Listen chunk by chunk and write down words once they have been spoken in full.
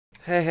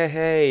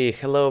Hey,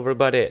 hello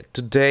everybody.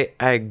 Today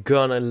I'm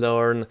gonna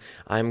learn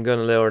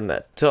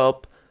the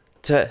top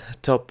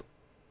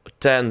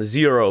 10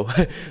 0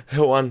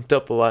 one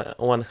top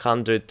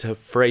 100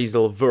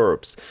 phrasal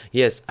verbs.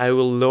 Yes, I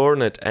will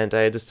learn it, and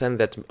I understand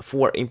that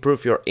for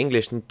improve your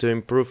English, to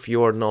improve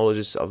your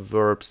knowledge of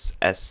verbs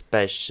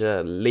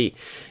especially.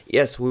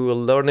 Yes, we will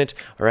learn it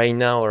right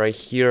now, right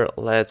here.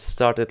 Let's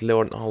start it,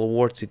 learn all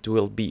words. It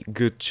will be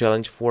good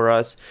challenge for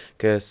us,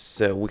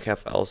 because we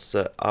have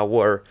also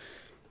our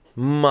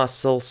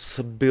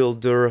muscles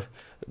builder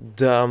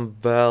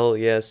dumbbell.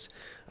 Yes,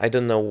 I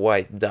don't know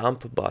why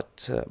dump,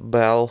 but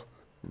bell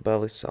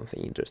is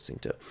something interesting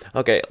too.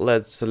 Okay,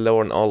 let's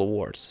learn all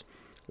words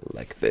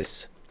like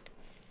this.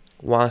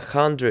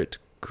 100,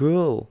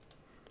 cool.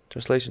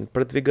 Translation: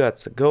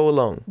 продвигаться, go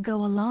along.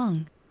 Go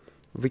along.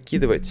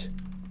 Выкидывать.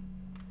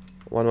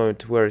 One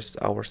moment, where is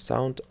our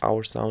sound?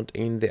 Our sound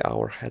in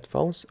our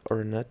headphones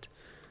or not?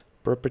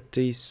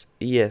 Properties,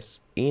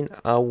 yes, in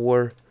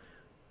our...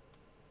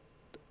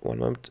 One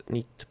moment,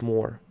 need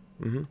more.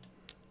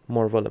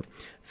 More volume.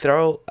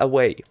 Throw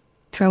away.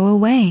 Throw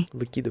away.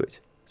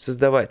 Выкидывать.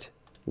 Создавать.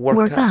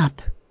 Work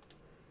up.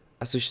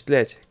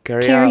 Осуществлять.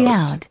 Carry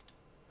out.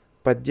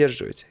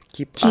 Поддерживать.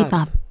 Keep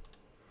up.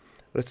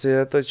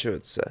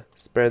 Рассредоточиваться.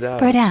 Spread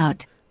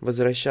out.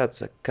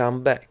 Возвращаться.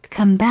 Come back.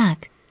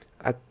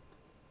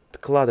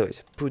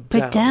 Откладывать. Put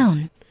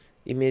down.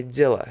 Иметь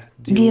дело.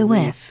 Deal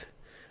with.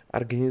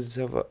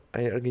 Организовывать.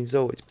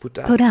 Put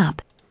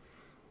up.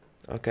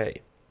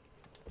 Okay.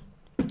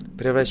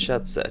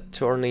 Превращаться.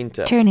 Turn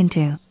into.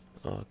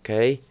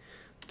 Okay.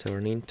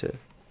 Turn into.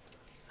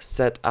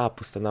 Set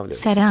up. Устанавливать.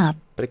 Set up.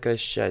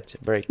 Прекращать.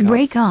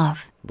 Break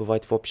off.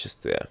 Бывать в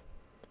обществе.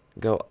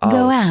 Go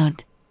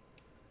out.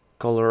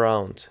 Call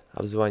around.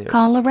 Обзванивать.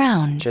 Call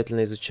around.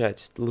 Тщательно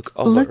изучать. Look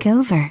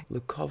over.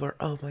 Look over.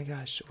 Oh my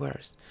gosh.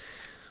 Where's?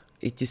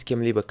 Идти с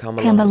кем-либо. Come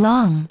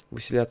along.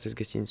 Выселяться из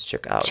гостиницы.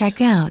 Check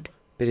out.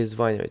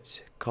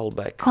 Перезванивать. Call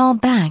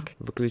back.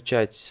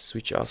 Выключать.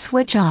 Switch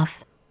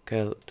off.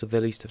 Okay, to the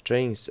list of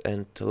trainings,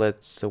 and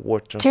let's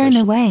word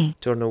translation.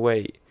 Turn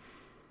away.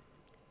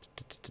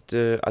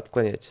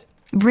 Отклонять.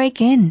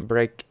 Break in.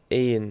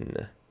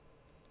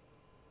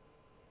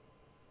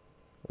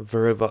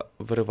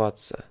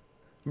 Врываться.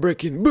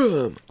 Break in.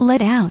 Boom.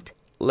 Let out.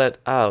 Let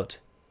out.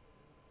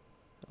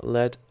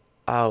 Let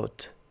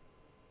out.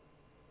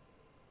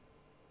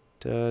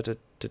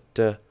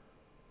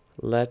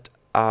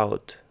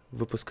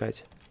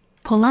 Выпускать.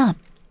 Pull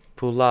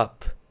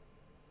up.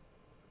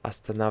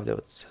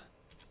 Останавливаться.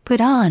 Put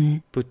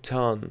on.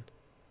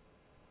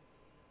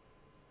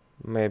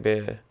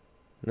 Maybe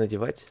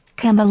надевать.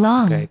 Come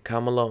along. Okay,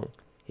 come along.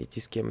 Идти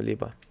с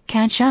кем-либо.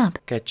 Catch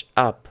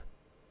up.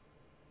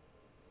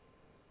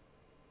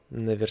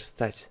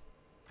 Наверстать.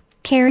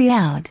 Carry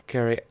out.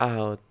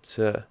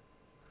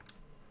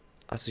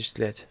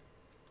 Осуществлять.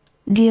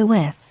 Deal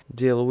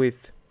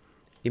with.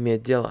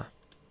 Иметь дело.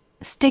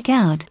 Stick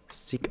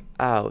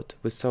out.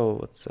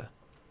 Высовываться.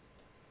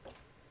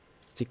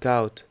 Stick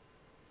out.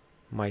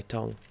 My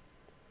tongue.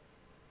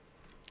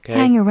 Okay.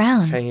 Hang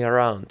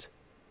around.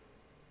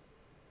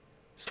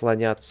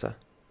 Слоняться.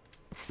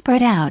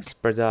 Spread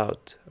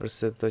out.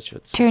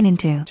 Рассредоточиваться. Turn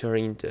into.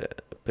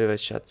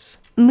 Превращаться.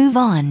 Move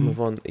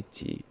on.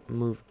 Идти.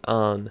 Move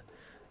on.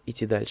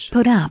 Идти дальше.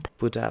 Put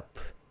up.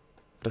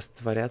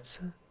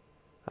 Растворяться.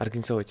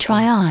 Организовывать.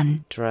 Try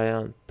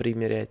on.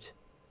 Примерять.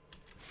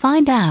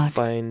 Find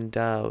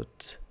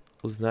out.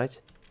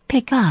 Узнать.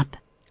 Pick up.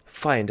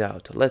 Find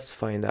out. Let's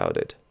find out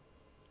it.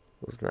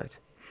 Узнать.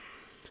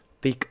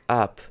 Pick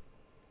up.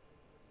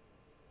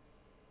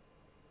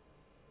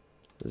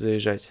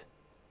 Заезжать.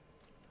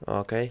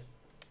 Okay.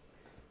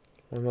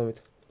 One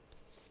moment.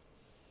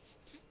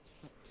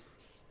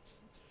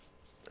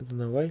 I don't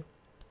know why,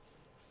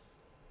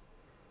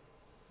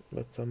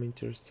 but some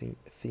interesting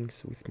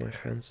things with my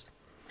hands.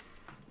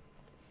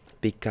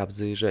 Pick up.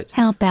 Заезжать.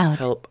 Help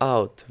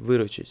out.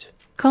 Выручить.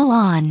 Call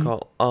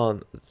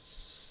on.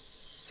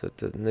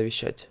 Это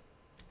навещать.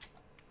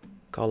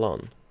 Call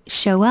on.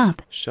 Show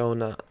up.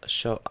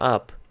 Show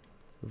up.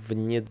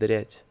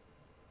 Внедрять.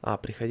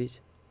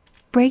 Приходить.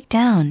 Break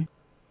down.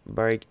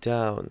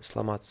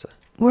 Сломаться.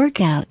 Work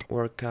out.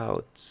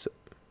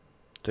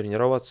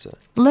 Тренироваться.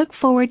 Look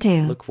forward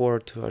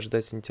to.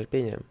 Ожидать с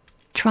нетерпением.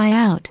 Try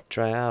out.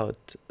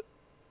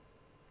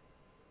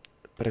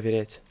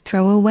 Проверять.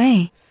 Throw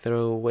away.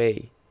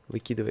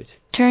 Выкидывать.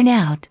 Turn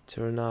out.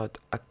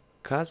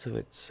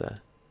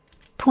 Оказывается.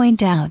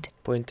 Point out.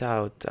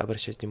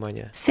 Обращать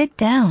внимание. Sit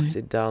down.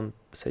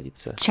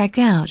 Садиться. Check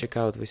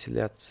out.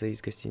 Выселяться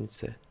из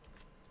гостиницы.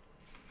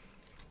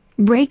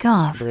 Break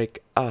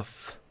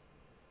off.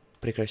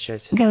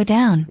 Прекращать. Go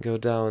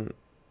down.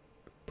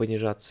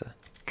 Понижаться.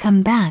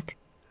 Come back.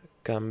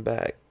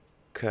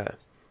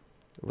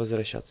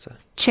 Возвращаться.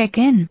 Check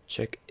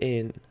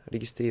in.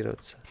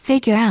 Регистрироваться.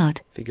 Figure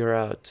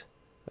out.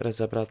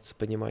 Разобраться,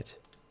 понимать.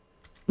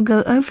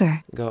 Go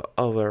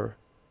over.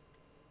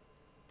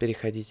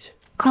 Переходить.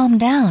 Calm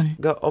down.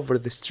 Go over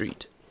the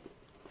street.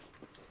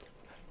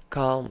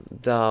 Calm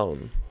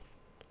down.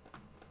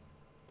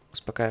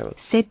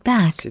 успокаиваться. Sit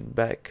back. Sit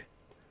back.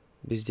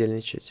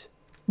 Бездельничать.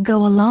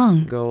 Go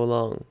along. Go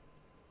along.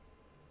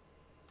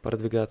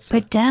 Продвигаться.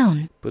 Put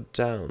down. Put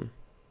down.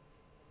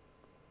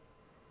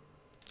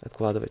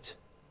 Откладывать.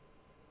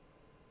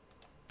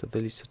 So the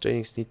list of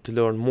trainings need to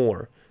learn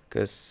more,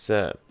 because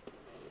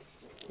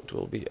it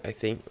will be, I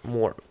think,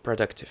 more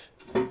productive.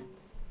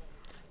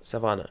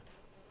 Savannah.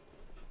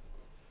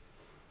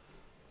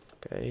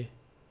 Okay.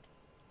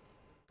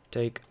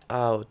 Take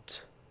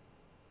out.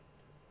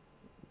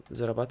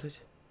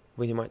 Зарабатывать.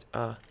 Вынимать.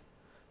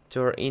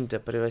 Turn into.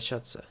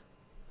 Превращаться.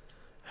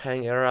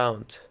 Hang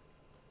around.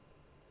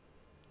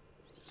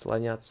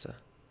 Слоняться.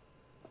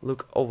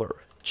 Look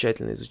over.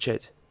 Тщательно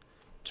изучать.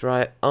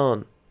 Try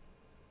on.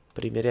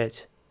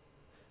 Примерять.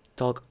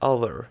 Talk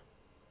over.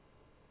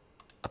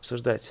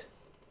 Обсуждать.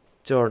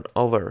 Turn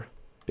over.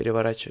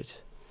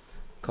 Переворачивать.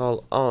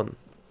 Call on.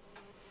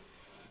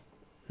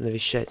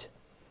 Навещать.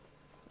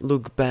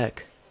 Look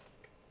back.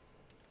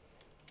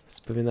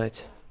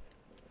 Вспоминать.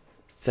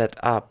 Set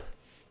up.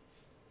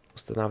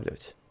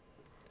 Устанавливать.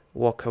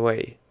 Walk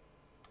away.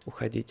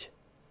 Уходить.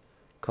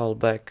 Call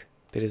back.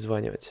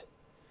 Перезванивать.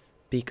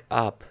 Pick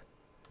up.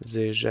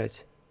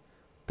 Заезжать.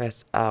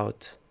 Pass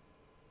out.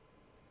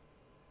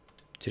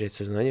 Терять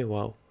сознание.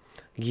 Вау.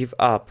 Give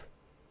up.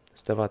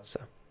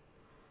 Сдаваться.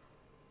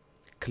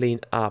 Clean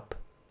up.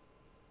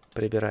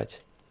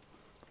 Прибирать.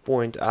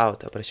 Point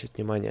out. Обращать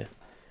внимание.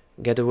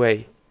 Get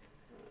away.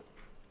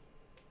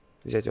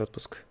 Взять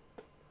отпуск.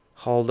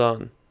 Hold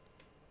on.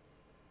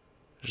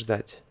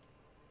 Ждать.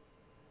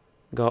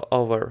 Go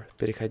over.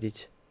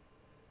 Переходить.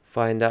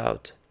 Find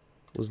out.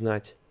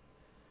 Узнать.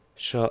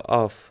 Show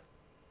off.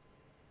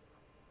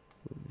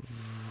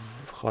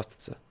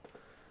 Хвастаться.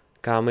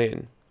 Come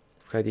in.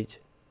 Входить.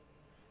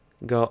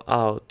 Go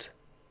out.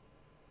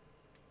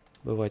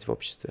 Бывать в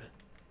обществе.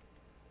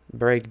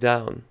 Break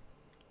down.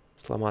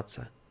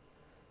 Сломаться.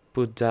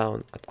 Put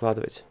down.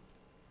 Откладывать.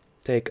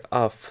 Take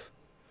off.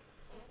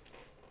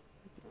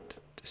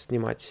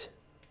 Снимать.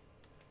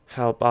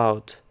 Help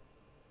out.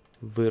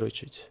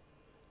 Выручить.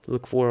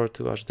 Look forward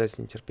to. Ожидать с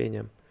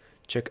нетерпением.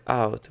 Check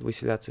out.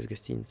 Выселяться из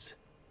гостиницы.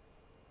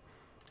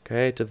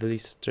 Okay, to the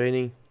list of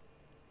training.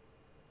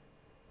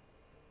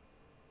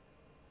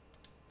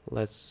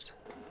 Let's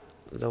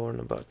learn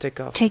about take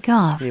off. Take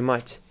off.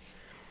 Снимать.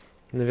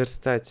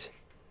 Наверстать.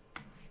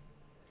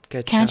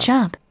 Catch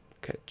up.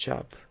 Catch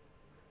up.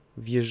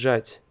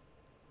 Въезжать.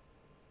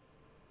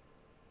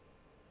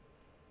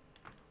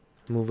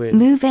 Move in.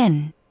 Move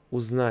in.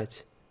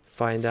 Узнать.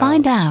 Find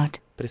Find out. out.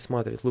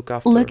 Присматривать. Look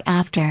after. Look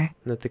after.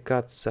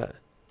 Натыкаться.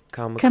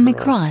 Come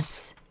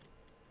across.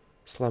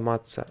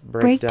 Сломаться.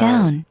 Break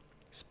down.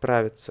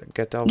 Справиться.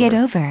 Get over. Get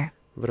over.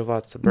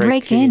 Врываться.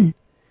 Break in.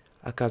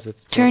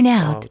 Оказывается. Turn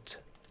out.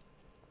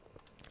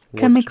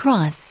 Come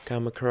across.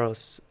 Come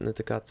across.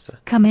 Натыкаться.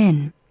 Come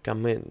in.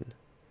 Come in.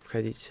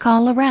 Входить.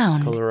 Call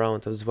around. Call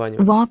around.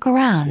 Обзванивать. Walk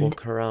around.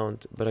 Walk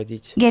around.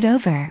 Бродить. Get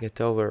over. Get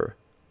over.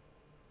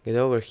 Get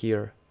over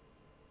here.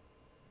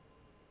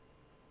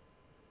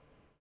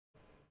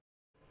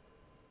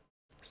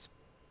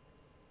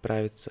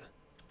 Справиться.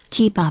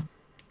 Keep up.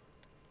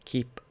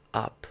 Keep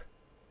up.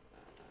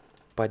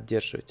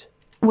 Поддерживать.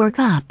 Work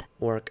up.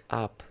 Work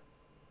up.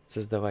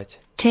 Создавать.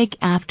 Take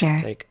after.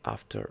 Take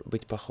after.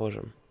 Быть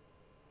похожим.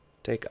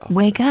 Take after.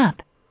 Wake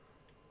up.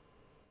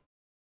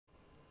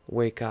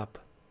 Wake up.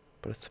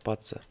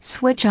 Просыпаться.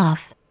 Switch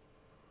off.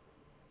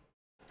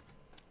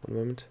 One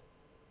moment.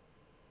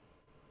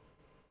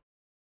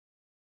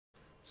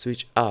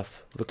 Switch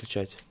off.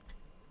 Выключать.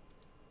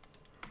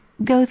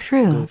 Go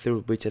through. Go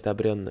through. Быть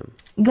одобренным.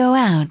 Go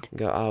out.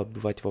 Go out.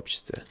 Бывать в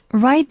обществе.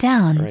 Write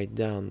down. Write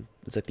down.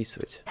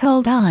 Записывать.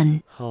 Hold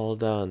on.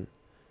 Hold on.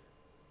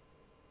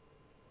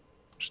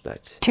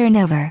 Ждать. Turn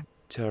over.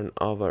 Turn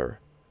over.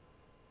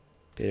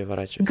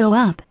 Переворачивать. Go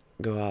up.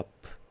 Go up.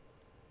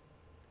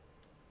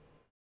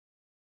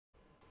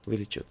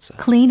 Вылечиться.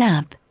 Clean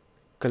up.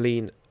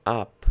 Clean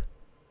up.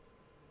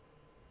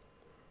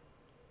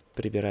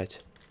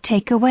 Прибирать.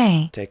 Take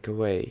away. Take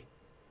away.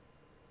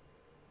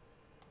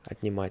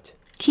 Отнимать.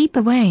 Keep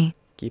away.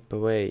 Keep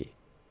away.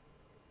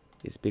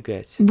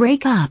 Избегать.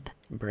 Break up.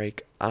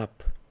 Break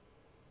up.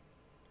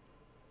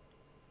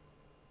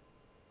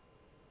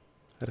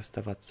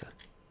 Расставаться.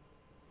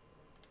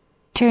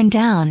 Turn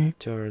down.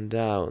 Turn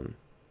down.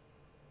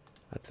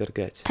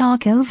 Отвергать.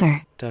 Talk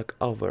over. Talk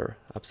over.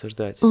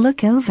 Обсуждать.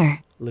 Look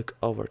over. Look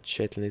over.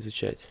 Тщательно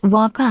изучать.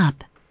 Walk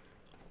up.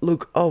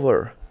 Look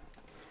over.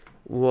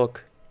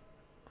 Walk.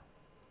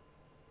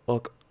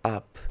 Walk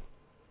up.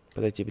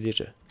 Подойти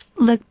ближе.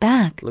 Look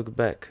back. Look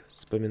back.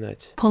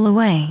 Вспоминать. Pull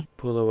away.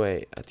 Pull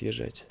away.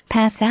 Отъезжать.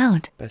 Pass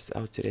out. Pass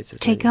out. Терять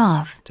сознание. Take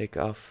off. Take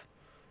off.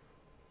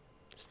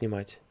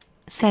 Снимать.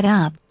 Set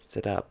up.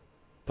 Set up.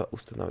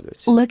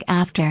 Устанавливать. Look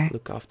after.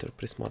 Look after.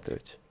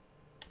 Присматривать.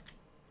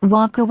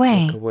 Walk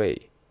away. Walk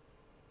away.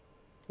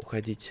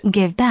 Уходить.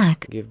 Give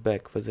back. Give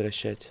back.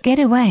 Возвращать. Get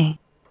away.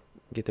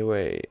 Get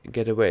away.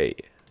 Get away.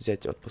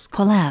 Взять отпуск.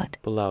 Pull out.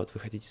 Pull out.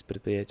 Выходить из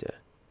предприятия.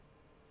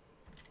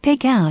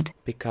 Pick out.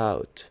 Pick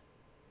out.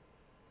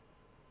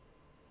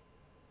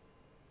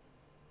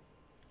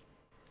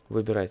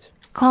 Выбирать.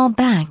 Call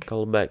back.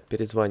 Call back.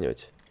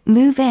 Перезванивать.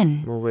 Move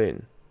in. Move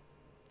in.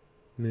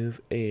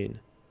 Move in.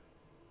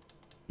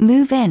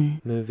 Move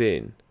in. Move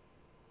in.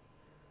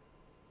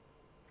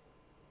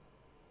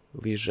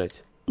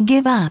 Выезжать.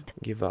 Give up.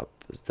 Give up.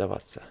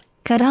 Сдаваться.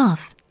 Cut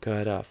off.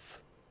 Cut off.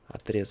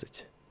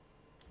 Отрезать.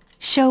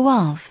 Show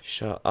off.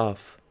 Show off.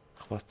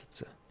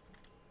 Хвастаться.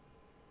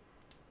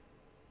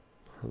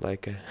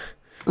 Like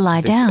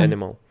Lie this down.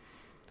 animal.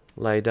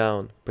 Lie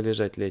down.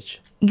 Полежать,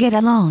 лечь. Get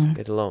along.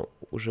 Get along.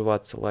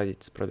 Уживаться,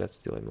 ладить, справляться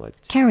с делами,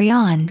 ладить. Carry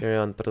on. Carry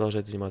on.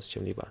 Продолжать заниматься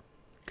чем-либо.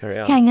 Carry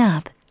on. Hang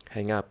up.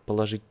 Hang up.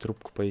 Положить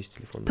трубку, повесить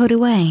телефон. Put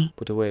away.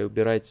 Put away.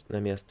 Убирать на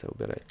место.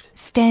 Убирать.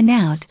 Stand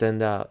out. Stand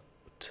out.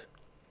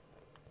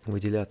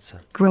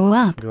 Выделяться. Grow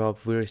up. Grow up.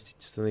 Вырастить.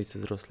 Становиться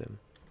взрослым.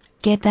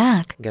 Get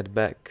back. Get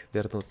back.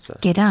 Вернуться.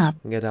 Get up.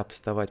 Get up.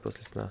 Вставать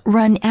после сна.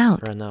 Run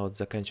out. Run out.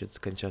 Заканчивать.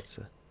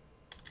 Скончаться.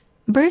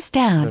 Burst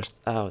out. Burst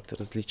out.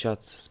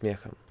 Различаться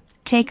смехом.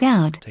 Take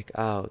out. Take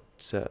out.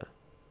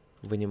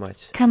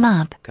 Вынимать. Come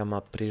up. Come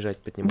up. Приезжать,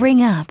 подниматься.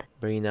 Bring up.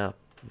 Bring up.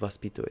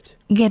 Воспитывать.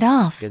 Get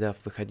off. Get off.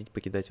 Выходить,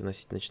 покидать,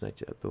 уносить,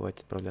 начинать, отбывать,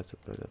 отправляться,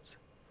 отправляться.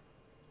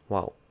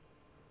 Вау.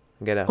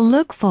 Get off.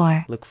 Look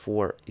for. Look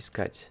for.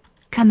 Искать.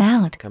 Come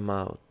out. Come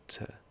out.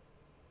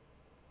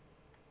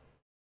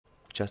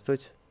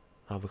 Участвовать.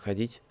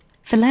 Выходить.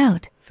 Fill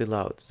out. Fill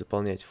out.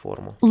 Заполнять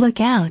форму. Look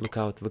out. Look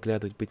out.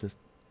 Выглядывать, быть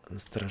на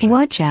стороже.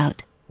 Watch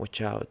out.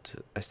 Watch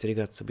out.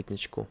 Остерегаться, быть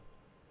начеку.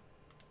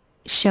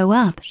 Show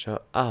up.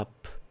 Show up.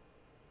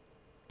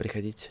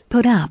 Приходить.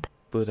 Put up.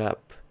 Put up.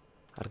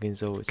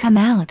 Организовывать. Come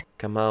out.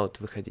 Come out.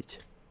 Выходить.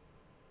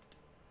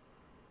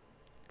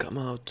 Come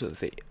out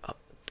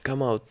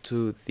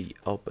to the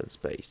open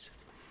space.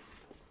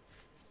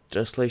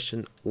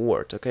 Translation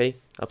word, okay?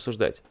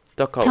 Обсуждать.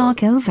 Talk over.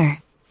 Talk over.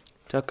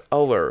 Talk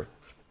over.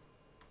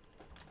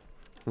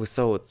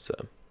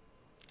 Высовываться.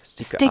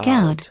 Stick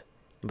out.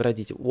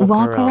 Бродить. Walk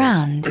Walk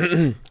around.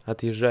 around.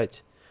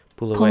 Отъезжать.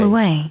 Pull Pull away.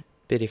 away.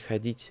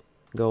 Переходить.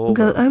 Go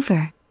Go over.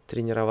 over.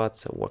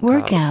 Тренироваться. Work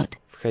Work out. out.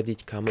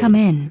 Входить. Come Come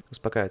in. in.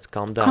 Успокаиваться.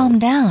 Calm down. Calm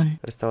down.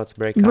 Расставаться.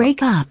 Break up.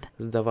 Break up.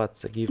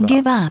 Сдаваться. Give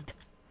Give up. up.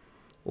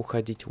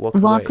 Уходить. Walk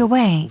Walk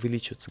away. away.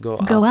 Увеличиваться. Go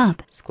Go up.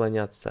 up.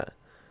 Склоняться.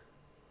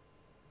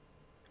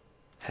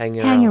 Hang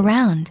Hang around.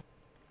 around.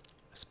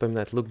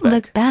 Вспоминать. Look back.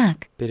 Look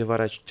back.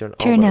 Переворачивать. Turn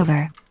Turn over.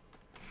 over.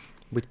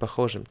 Быть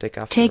похожим. Take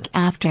after. Take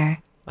after.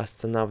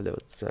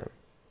 Останавливаться.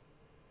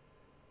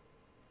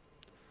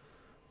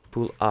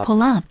 Pull up.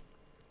 Pull up.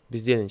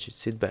 Бездельничать.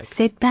 Sit back.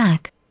 Sit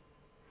back.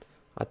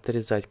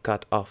 Отрезать.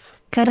 Cut off.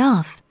 Cut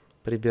off.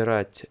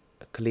 Прибирать.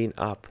 Clean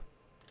up.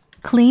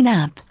 Clean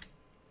up.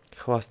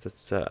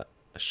 Хвастаться.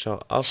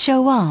 Show off.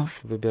 Show off.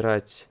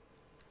 Выбирать.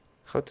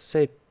 How to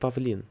say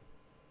павлин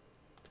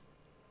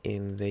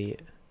in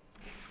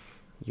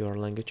your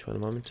language? One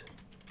moment.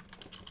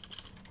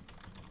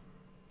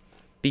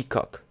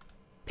 Peacock.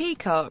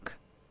 Peacock.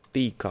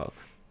 Peacock.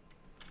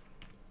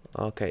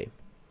 Okay.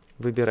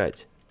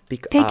 Выбирать.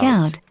 Pick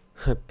out.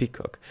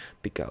 Peacock.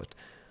 Pick out.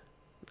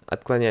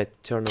 Отклонять.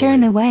 Turn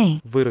Turn away.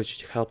 away.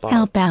 Выручить. Help out.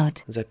 Help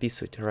out.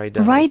 Записывать. Write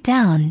down. Write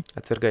down.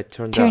 Отвергать.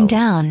 Turn Turn down.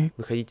 down.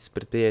 Выходить из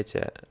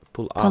предприятия.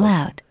 Pull Pull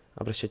out. out.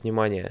 Обращать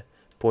внимание.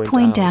 Point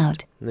Point out.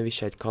 out.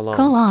 Навещать. Call on.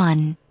 Call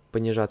on.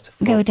 Понижаться.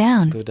 Go Fall.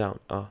 down. Go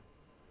down.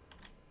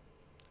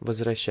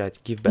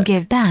 Возвращать. Give back.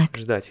 Give back.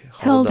 Ждать.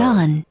 Hold on.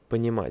 on.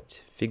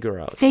 Понимать. Figure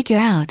out. Figure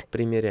out.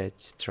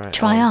 Примерять.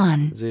 Try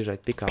on.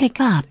 Заезжать. Pick up. Pick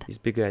up.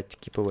 Избегать.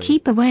 Keep away.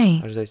 Keep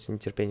away. Ожидать с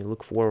нетерпением.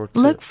 Look forward to.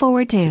 Look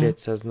forward to. Терять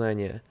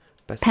сознание.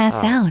 Pass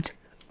out.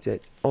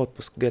 Взять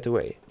отпуск. Get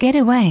away. Get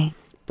away.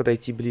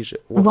 Подойти ближе.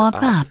 Walk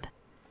up.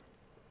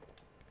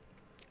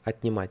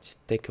 Отнимать.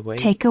 Take away.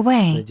 Take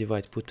away.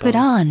 Надевать. Put Put on.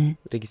 on.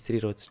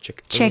 Регистрироваться.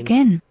 Check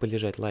in.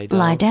 Полежать. Lie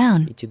Lie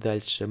down. Идти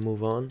дальше. Move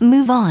on.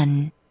 Move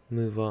on.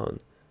 Move on.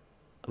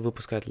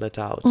 Выпускать. Let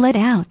out. Let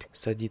out.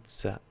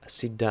 Садиться.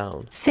 Sit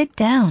down. Sit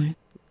down.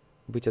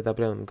 Быть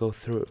одобренным. Go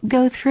through.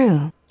 Go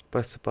through.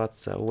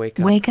 Просыпаться. Wake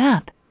up. Wake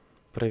up.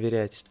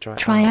 Проверять.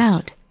 Try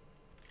out.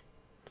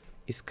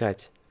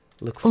 Искать.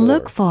 Look for.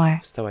 Look for.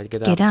 Вставать.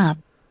 Get Get up. up.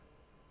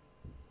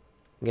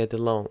 Get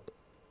along.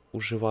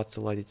 Уживаться,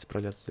 ладить,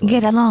 справляться с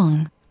Get делами.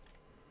 along.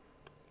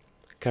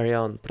 Carry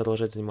on.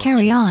 Продолжать заниматься.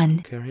 Carry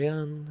on. Carry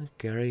on.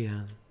 Carry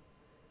on.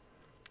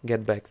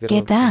 Get back. Get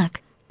Вернуться.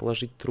 back.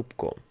 Положить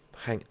трубку.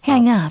 Hang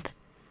up.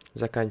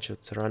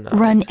 Заканчиваться. Run out.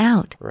 Run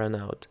out. Run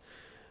out.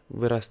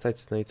 Вырастать,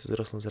 становиться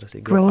взрослым,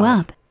 взрослеть. Grow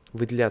up.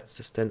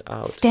 Выделяться. Stand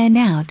out. Stand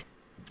out.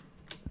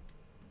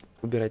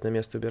 Убирать на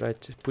место.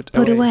 Убирать. Put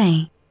Put away.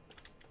 away.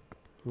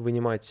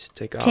 Вынимать.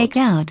 Take out. Take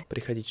out.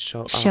 Приходить.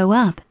 Show up. Show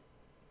up.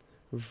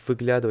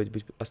 Выглядывать,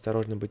 быть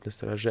осторожным, быть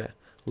настороже.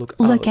 Look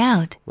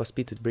out.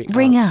 Воспитывать.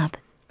 Bring up.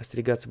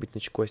 Остерегаться, быть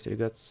начеку,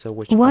 остерегаться.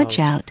 Watch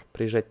out.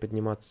 Приезжать,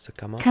 подниматься.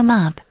 Come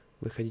up.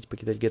 Выходить,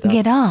 покидать. Get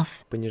off.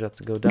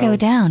 Понижаться. Go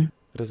down.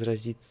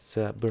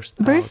 Разразиться. Burst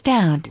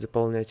out.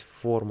 Заполнять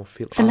форму.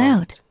 Fill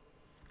out.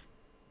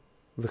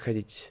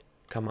 Выходить.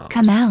 Come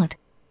out.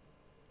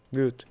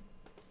 Good.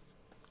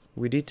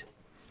 We did.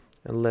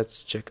 And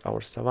let's check our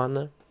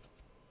savannah.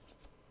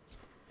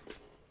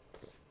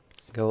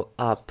 Go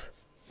up.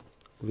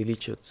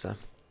 Увеличиваться.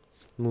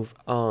 Move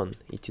on.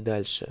 Идти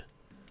дальше.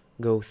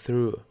 Go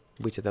through.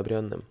 Быть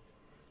одобренным.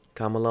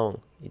 Come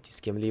along. Идти с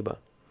кем-либо.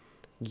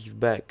 Give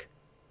back.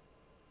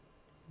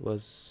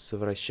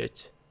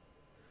 Возвращать.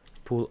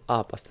 Pull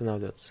up.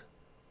 Останавливаться.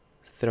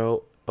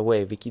 Throw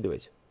away.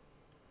 Выкидывать.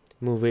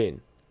 Move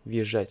in.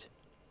 Въезжать.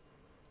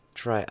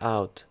 Try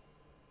out.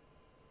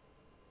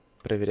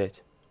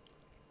 Проверять.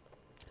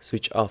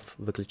 Switch off.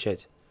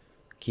 Выключать.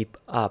 Keep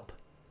up.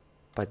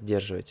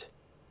 Поддерживать.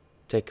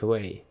 Take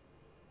away.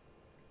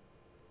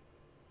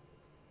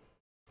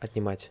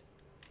 Отнимать.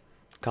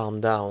 Calm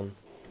down.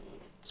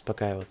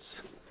 Успокаиваться.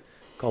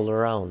 Call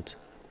around.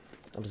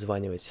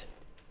 Обзванивать.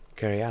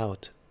 Carry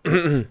out.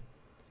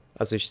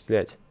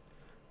 Осуществлять.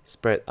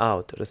 Spread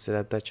out.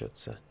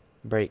 Рассредотачиваться.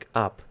 Break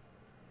up.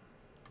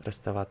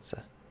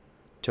 Расставаться.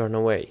 Turn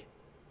away.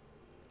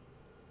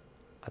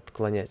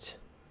 Отклонять.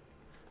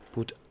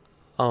 Put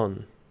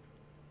on.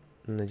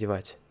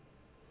 Надевать.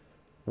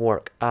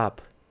 Work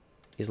up.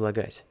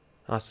 Излагать.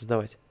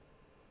 Создавать.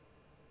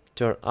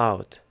 Turn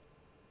out.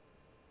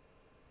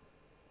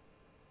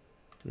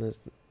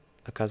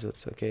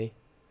 Оказывается, окей.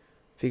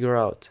 Figure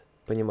out.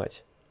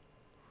 Понимать.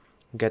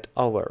 Get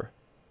over.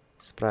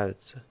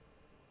 Справиться.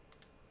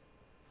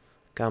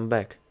 Come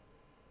back.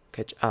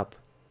 Catch up.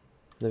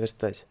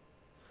 Наверстать.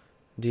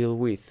 Deal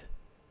with.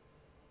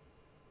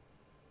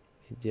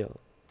 Deal.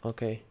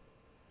 Okay.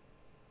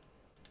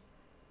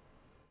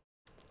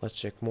 Let's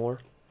check more.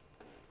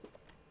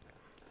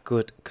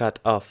 Good. Cut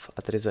off.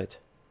 Отрезать.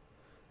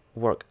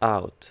 Work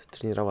out.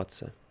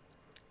 Тренироваться.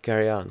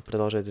 Carry on.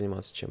 Продолжать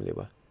заниматься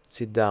чем-либо.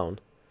 Sit down.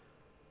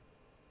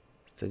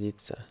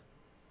 Садиться.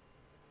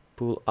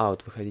 Pull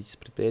out. Выходить из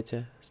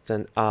предприятия.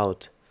 Stand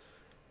out.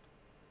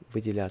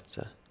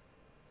 Выделяться.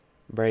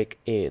 Break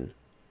in.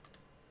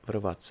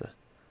 Врываться.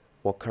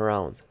 Walk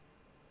around.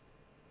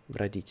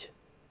 Бродить.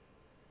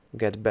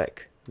 Get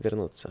back.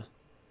 Вернуться.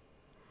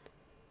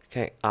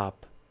 Hang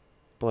up.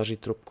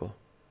 Положить трубку.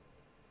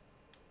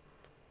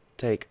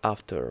 Take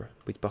after.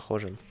 Быть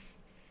похожим.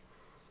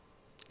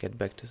 Get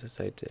back to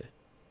society.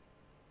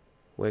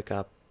 Wake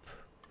up.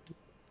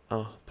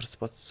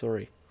 Просыпаться,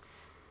 sorry.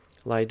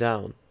 Lie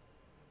down.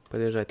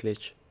 Полежать,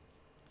 лечь.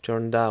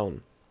 Turn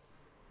down.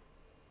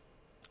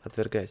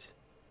 Отвергать.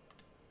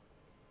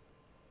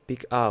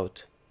 Peek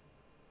out.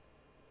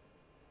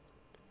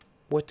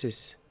 What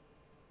is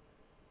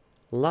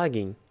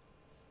lagging?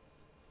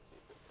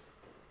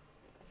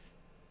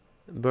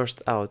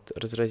 Burst out.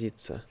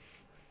 Разразиться.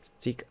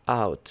 Stick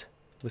out.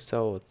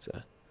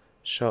 Высовываться.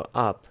 Show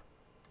up.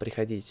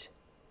 Приходить.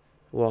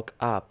 Walk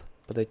up.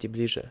 Подойти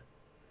ближе.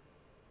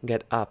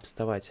 Get up.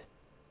 Вставать.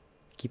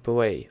 Keep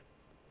away.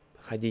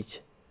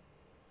 Ходить.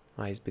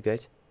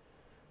 Избегать.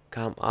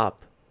 Come up.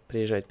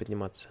 Приезжать,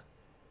 подниматься.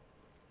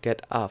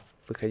 Get up.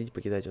 Выходить,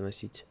 покидать,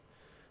 уносить.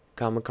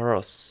 Come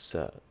across.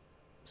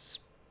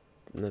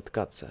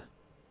 Наткаться.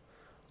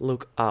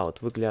 Look out.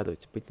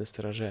 Выглядывать, быть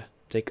настороже.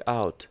 Take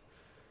out.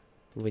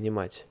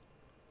 Вынимать.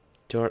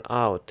 Turn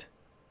out.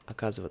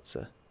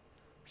 Оказываться.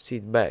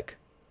 Sit back.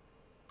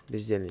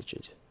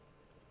 Бездельничать.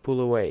 Pull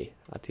away.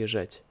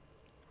 Отъезжать.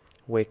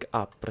 Wake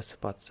up.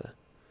 Просыпаться.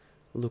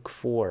 Look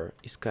for.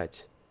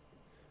 Искать.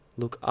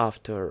 Look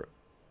after.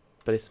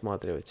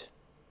 Присматривать.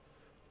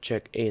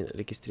 Check in.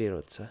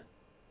 Регистрироваться.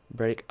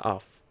 Break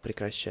off.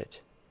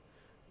 Прекращать.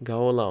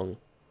 Go along.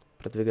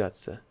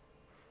 Продвигаться.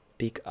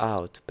 Pick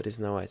out.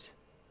 Признавать.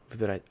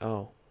 Выбирать.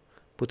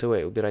 Put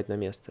away. Убирать на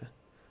место.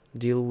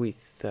 Deal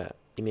with.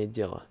 Иметь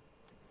дело.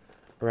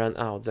 Run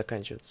out.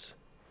 Заканчиваться.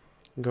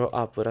 Grow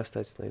up.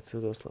 Вырастать, становиться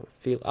взрослым.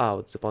 Fill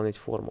out. Заполнять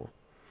форму.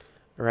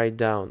 Write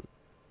down.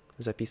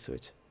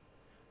 Записывать.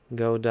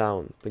 Go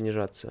down.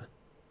 Понижаться.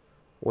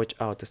 Watch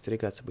out.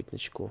 Остерегаться, быть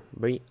начеку.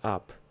 Bring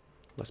up.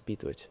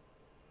 Воспитывать.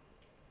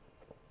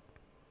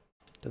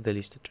 The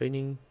list of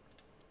training.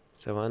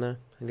 Savannah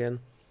again.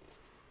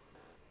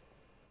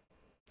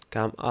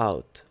 Come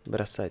out.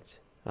 Бросать.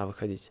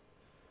 Выходить.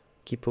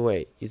 Keep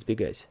away.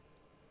 Избегать.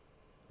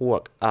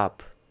 Work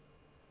up.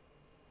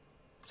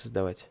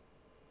 Создавать.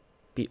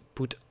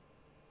 Put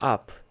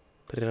up.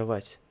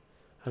 Прерывать.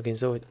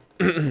 Организовывать.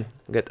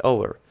 Get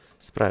over.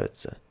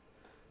 Справиться.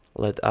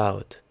 Let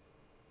out.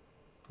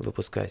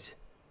 Выпускать.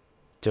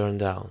 Turn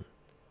down.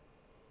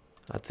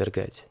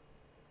 Отвергать.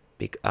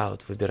 Pick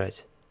out.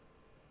 Выбирать.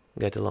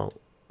 Get along.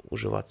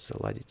 Уживаться,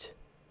 ладить.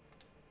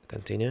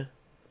 Continue.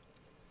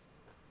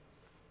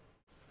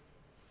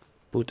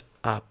 Put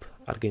up.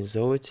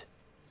 Организовывать.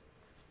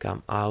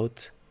 Come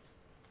out.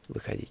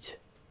 Выходить.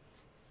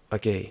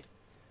 Okay.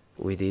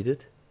 We did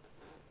it.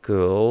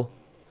 Cool.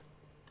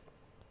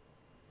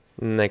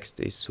 Next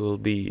will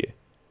be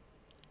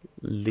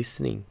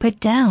listening. Put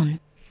down.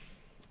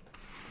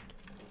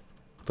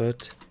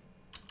 Put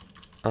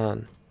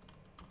on.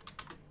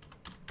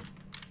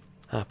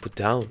 Put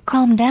down.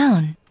 Calm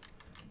down.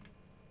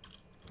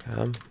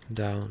 Calm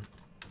down.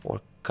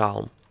 Or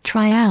calm.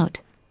 Try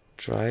out.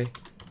 Try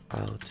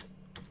out.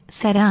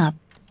 Set up.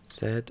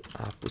 Set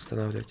up.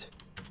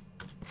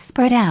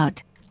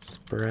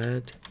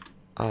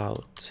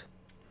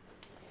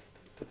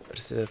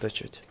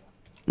 Рассредоточить.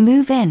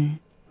 Move in.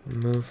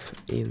 Move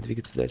in.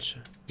 Двигаться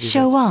дальше.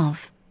 Show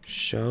off.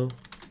 Show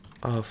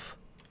off.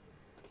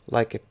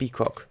 Like a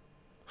peacock.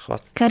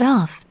 Хвастаться. Cut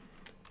off.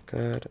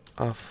 Cut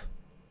off.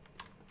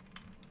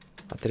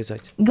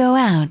 Отрезать. Go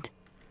out.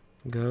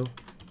 Go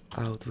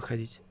out.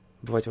 Выходить.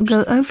 Бывать в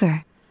Go обществе.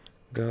 over.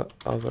 Go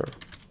over.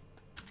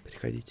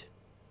 Переходить.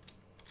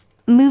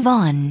 Move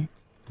on.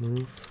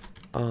 Move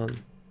on.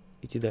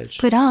 Идти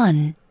дальше. Put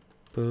on.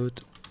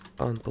 Put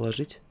on.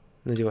 Положить.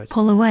 Надевать.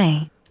 Pull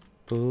away.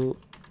 Pull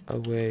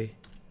away.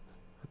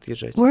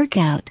 Отъезжать. Work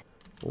out.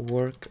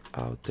 Work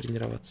out.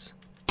 Тренироваться.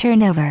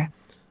 Turn over.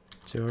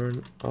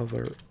 Turn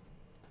over.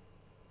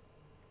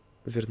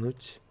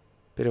 Вернуть.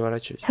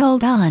 Переворачивать.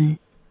 Hold on.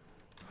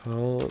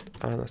 Hold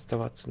on.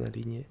 Оставаться на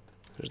линии.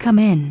 Ждать. Come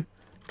in.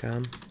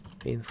 Come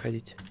in.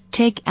 Входить.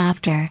 Take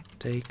after.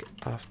 Take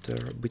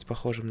after. Быть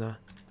похожим на.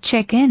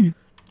 Check in.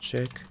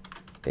 Check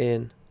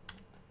in.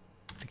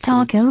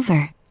 Talk Фиксировать.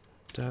 over.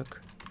 Talk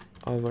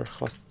over.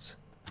 Хвастаться.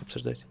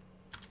 Обсуждать.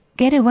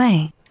 Get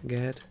away.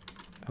 Get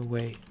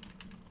away.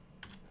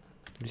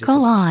 Взять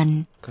Call отпуск.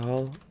 on.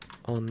 Call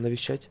on.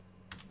 Навещать.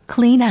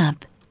 Clean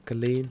up.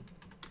 Clean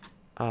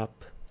up.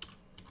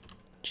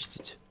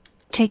 Чистить.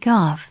 Take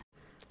off.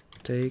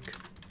 Take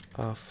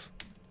off.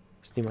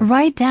 Снимать.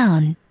 Write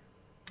down.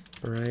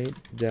 Write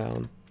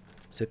down.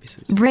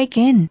 Записывать. Break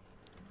in.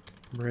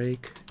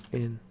 Break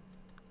in.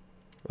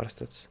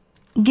 Расстаться.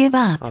 Give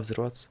up.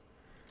 Взорваться.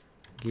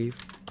 Give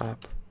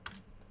up.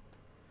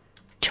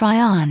 Try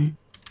on.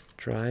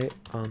 Try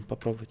on.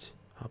 Попробовать.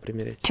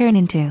 Примерять. Turn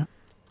into.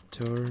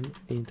 Turn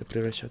into.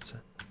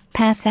 Превращаться.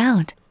 Pass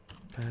out.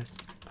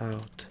 Pass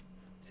out.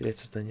 Терять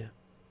сознание.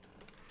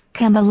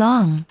 Come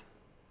along.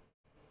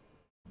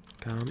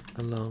 Come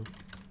along.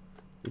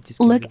 Идти с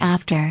Look кем-либо.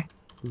 after.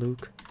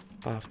 Look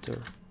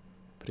after.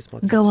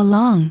 Присматривать. Go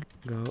along.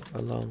 Go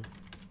along.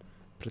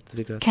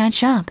 Продвигаться.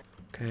 Catch up.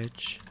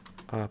 Catch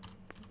up.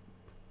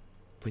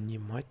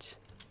 Понимать.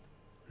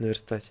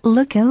 Наверстать.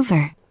 Look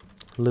over.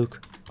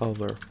 Look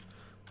over.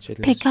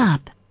 Тщательно Pick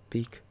изучать. up.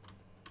 Pick.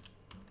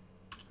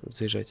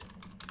 Заезжать.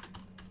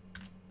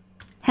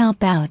 Help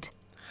out.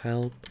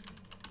 Help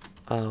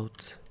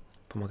out.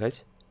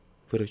 Помогать.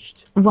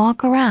 Выручить.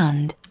 Walk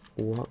around.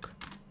 Walk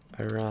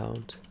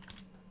around.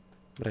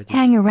 Бродить.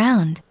 Hang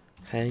around.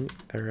 Hang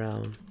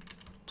around.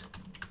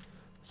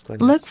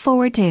 Look Склоняться.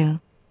 forward to.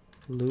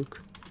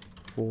 Look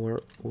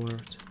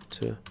forward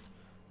to.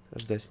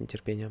 Ждать с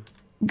нетерпением.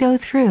 Go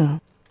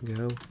through.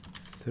 Go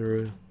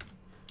through.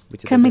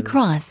 Быть Come одобренным.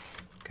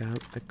 across. Come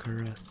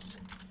across.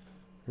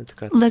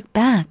 Натыкаться. Look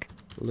back.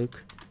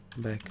 Look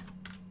back.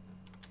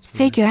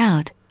 Figure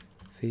out.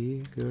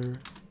 Figure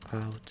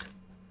out.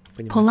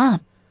 Понимать. Pull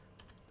up.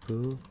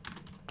 Pull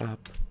up.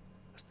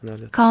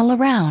 Останавливаться. Call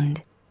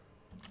around.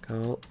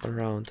 Call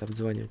around.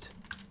 Обзванивать.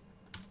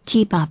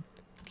 Keep up.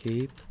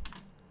 Keep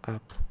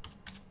up.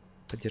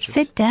 Поддерживать.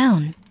 Sit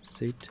down.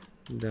 Sit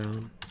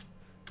down.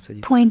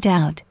 Садиться. Point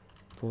out.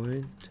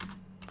 Point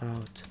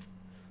out.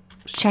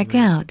 Check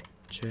Припоминать. out.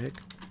 Check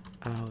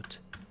out.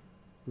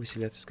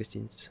 Выселяться из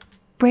гостиницы.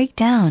 Break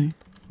down.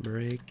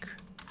 Break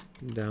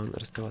down.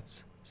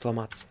 Расставаться.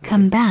 Сломаться.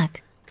 Come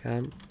back.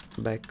 Come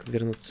back.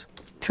 Вернуться.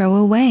 Throw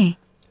away.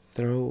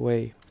 Throw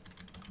away.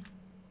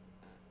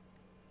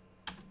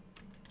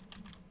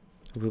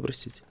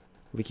 Выбросить.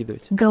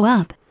 Выкидывать. Go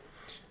up.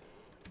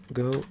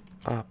 Go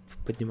up.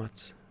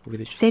 Подниматься.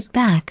 Вылечить. Sit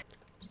back.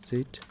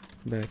 Sit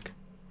back.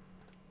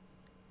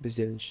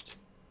 Бездельничать.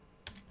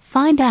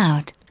 Find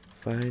out.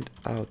 Find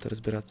out.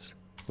 Разбираться.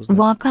 Узнать.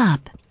 Walk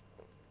up.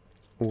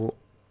 Walk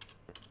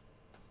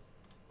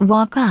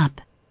Walk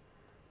up.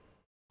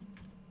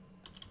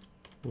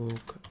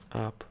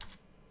 up.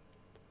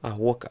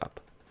 Walk up.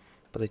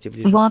 Подойти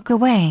ближе. Walk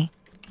away.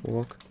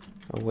 Walk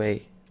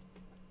away.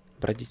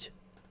 Бродить.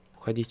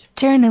 Уходить.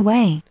 Turn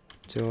away.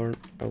 Turn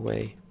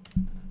away.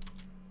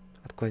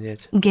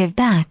 Отклонять. Give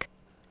back.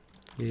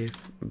 Give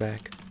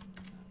back.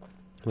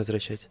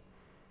 Возвращать.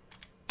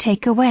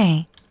 Take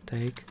away.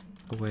 Take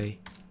away.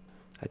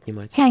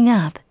 Отнимать. Hang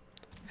up.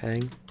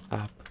 Hang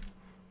up.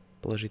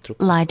 Положить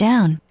трубку. Lie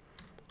down.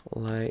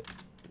 Lie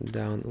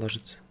down.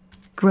 Ложиться.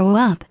 Grow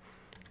up.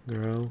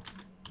 Grow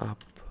up.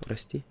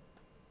 Расти.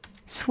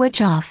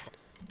 Switch off.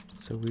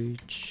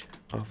 Switch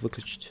off.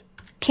 Выключить.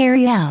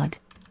 Carry out.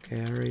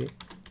 Carry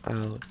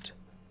out.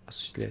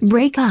 Осуществлять.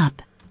 Break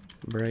up.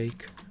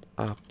 Break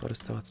up.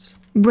 Расставаться.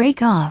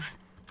 Break off.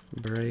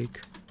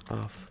 Break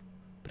off.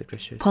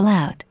 Прекращать. Pull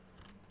out.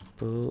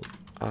 Pull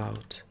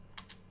out.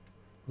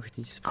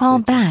 Выходить из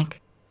Call предприятия.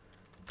 back.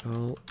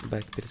 Call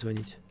back.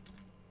 Перезвонить.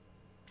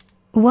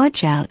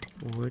 Watch out.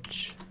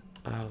 Watch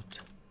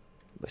out.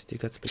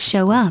 Остерегаться.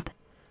 Show up.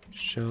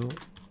 Show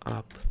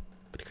up.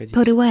 Приходить.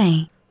 Put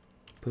away.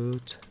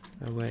 Put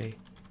away.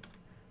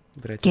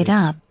 Брать Get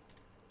на up.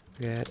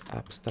 место. Get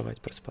up. Вставать.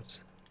 Просыпаться.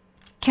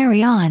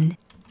 Carry on.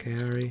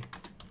 Carry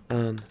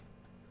on.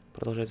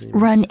 Продолжать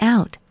Run заниматься.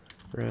 out.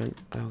 Run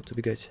out.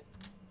 Убегать.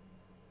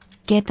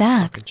 Get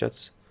back.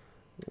 Окончаться.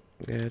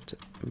 Get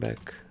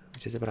back.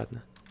 Взять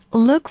обратно.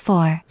 Look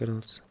for.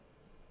 Вернуться.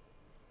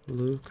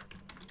 Look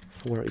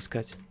For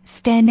искать.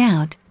 Stand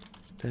out.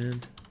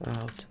 Stand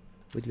out.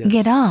 Выделяться.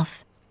 Get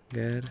off.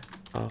 Get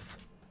off.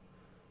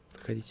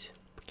 Выходить.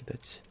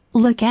 Покидать.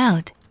 Look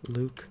out.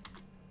 Look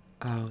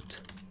out.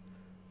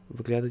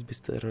 Выглядывать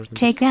бесторожно.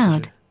 Take быть осторожнее.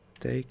 out.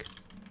 Take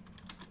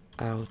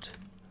out.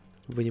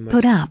 Вынимать.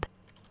 Put up.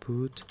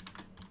 Put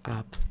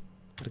up.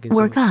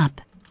 Work Организовать.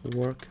 up.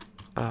 Work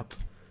up.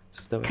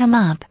 Создавать. Come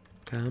up.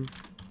 Come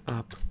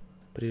up.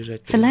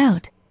 Приезжать. Fill подниматься.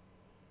 out.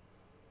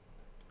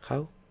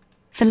 How?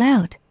 Fill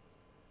out.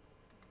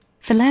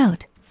 Fill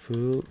out.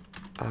 Fill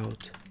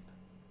out.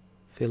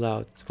 Fill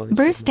out. Исполнить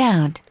Burst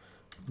форму. out.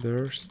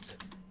 Burst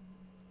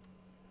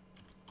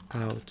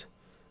out.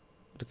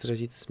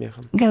 Разразиться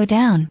смехом. Go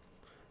down.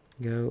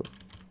 Go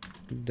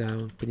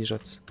down.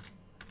 Понижаться.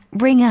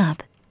 Bring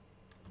up.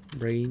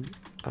 Bring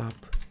up.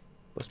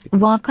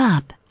 Воспитывать. Walk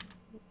up.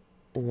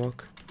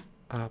 Walk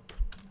up.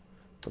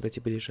 Подойти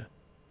ближе.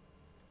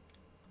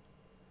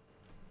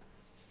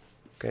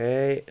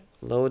 Okay,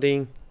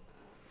 loading.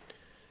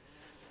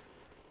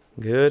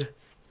 Good.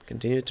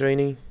 Continue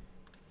training.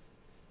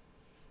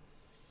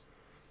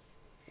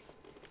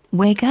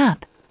 Wake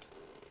up.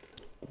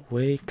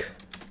 Wake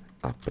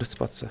up.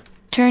 Просыпаться.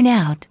 Turn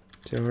out.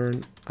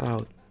 Turn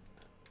out.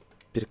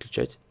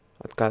 Переключать.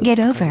 Get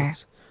over.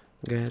 Отказываться.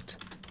 Get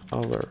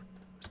over.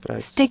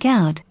 Справиться. Stick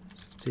out.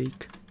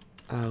 Stick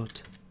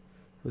out.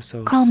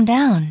 Высовываться. Calm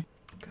down.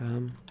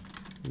 Calm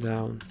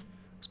down.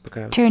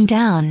 Успокаиваться. Turn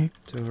down.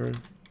 Turn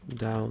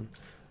down.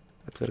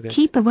 Отвергать.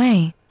 Keep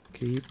away.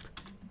 Keep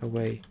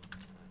away.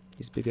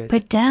 Избегать.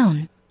 Put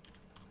down.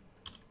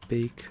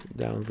 Pick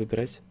down.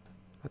 Выбирать.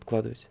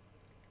 Откладывать.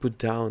 Put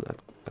down.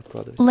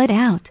 Откладывать. Let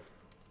out.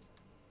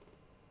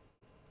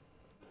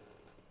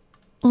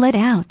 Let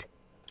out.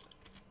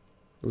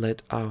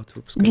 Let out.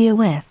 Выпускать. Deal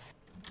with.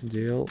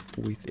 Deal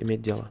with.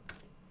 Иметь дело.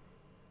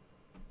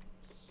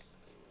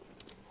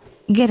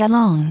 Get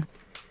along.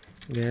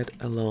 Get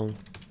along.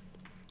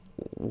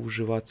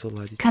 Уживаться,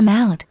 уладить. Come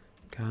out.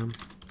 Come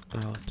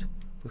out.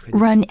 Выходить.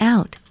 Run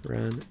out.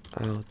 Run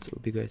out.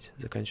 Убегать.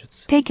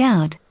 Заканчиваться. Pick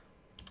out.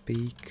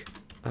 Pick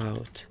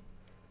out.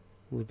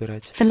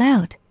 Выбирать. Fill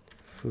out.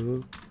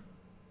 Fill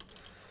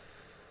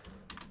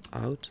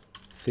out.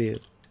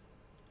 Fill.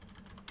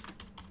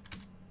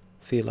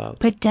 Fill out.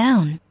 Put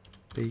down.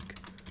 Pick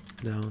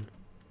down.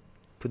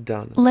 Put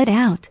down. Let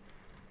out.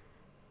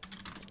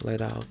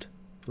 Let out.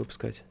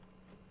 Выпускать.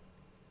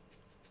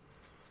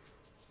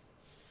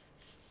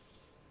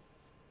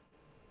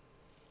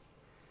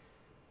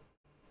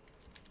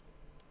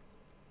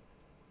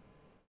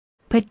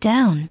 Put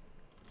down.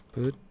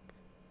 Put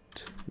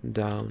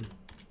down.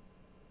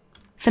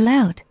 Fill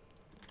out.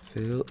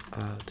 Fill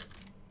out.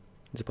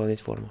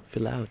 Заполнять форму.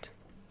 Fill out.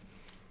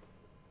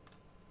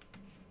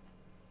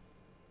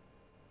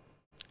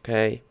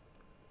 Okay.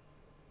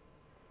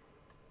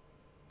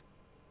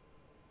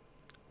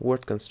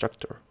 Word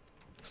constructor.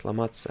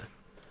 Сломаться.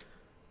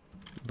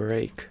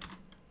 Break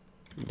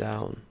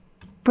down.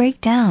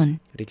 Break down.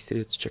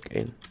 Регистрируется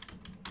check-in.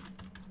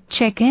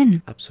 Check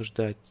in.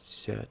 Обсуждать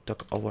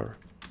talk over.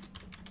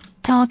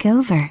 Talk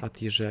over.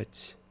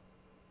 Отъезжать.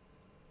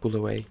 Pull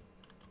away.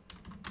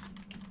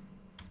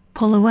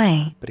 Pull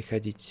away.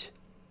 Приходить.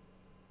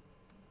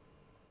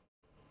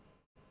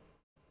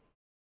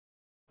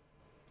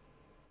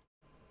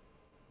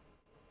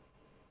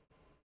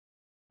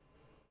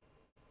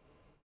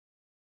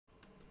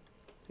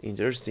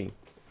 Interesting.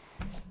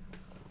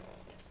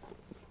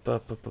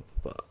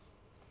 Па-па-па-па.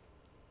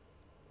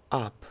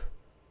 Up.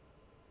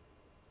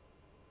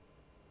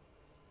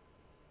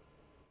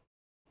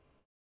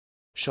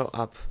 Show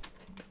up.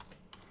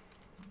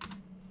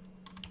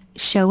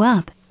 Show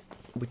up.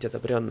 Быть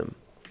одобренным.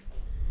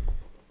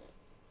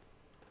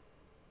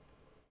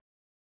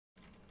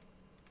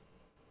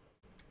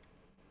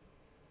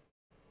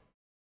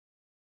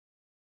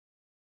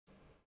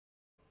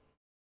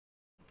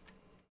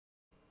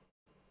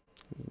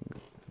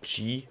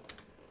 G.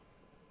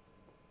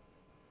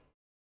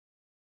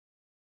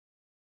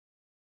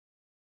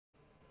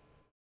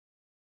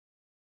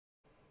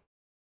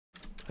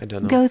 I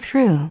don't know. Go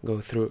through. Go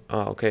through.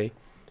 Окей.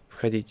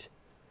 Входить.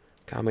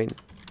 Come in.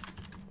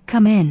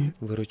 Come in.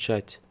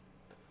 Выручать.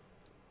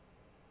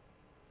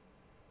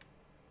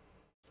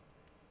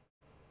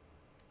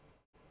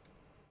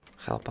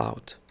 Help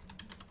out.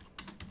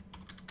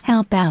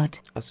 Help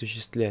out.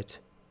 Осуществлять.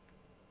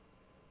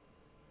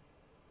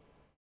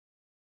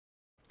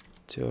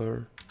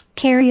 Turn.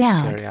 Carry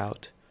out. Carry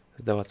out.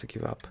 Сдаваться.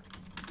 Give up.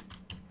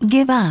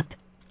 Give up.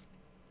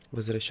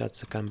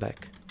 Возвращаться. Come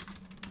back.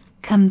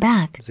 Come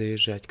back.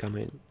 Заезжать. Come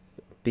in.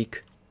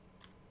 Pick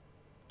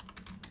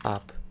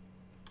up.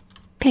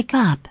 Pick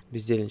up.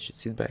 Бездельничать.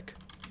 Sit back.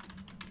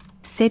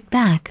 Sit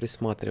back.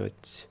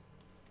 Присматривать.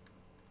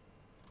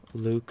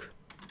 Look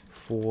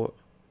for.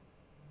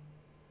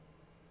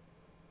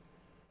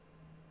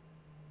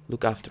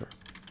 Look after.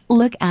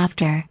 Look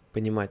after.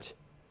 Понимать.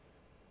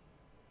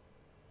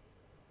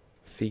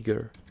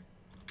 Figure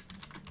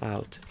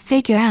out.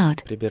 Figure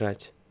out.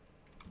 Прибирать.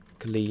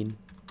 Clean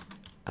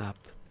up.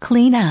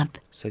 Clean up.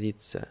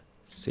 Садиться.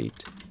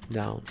 Sit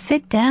down.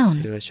 Sit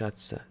down.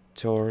 Превращаться.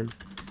 turn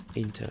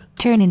into,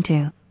 turn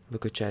into,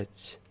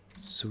 выключать,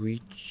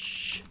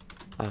 switch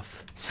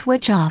off,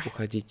 switch off,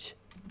 уходить,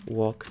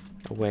 walk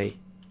away,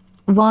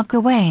 walk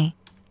away,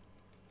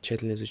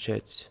 тщательно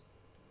изучать,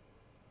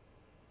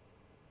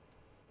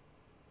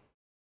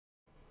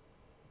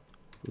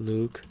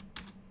 look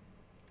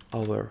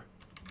over,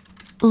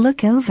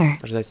 look over,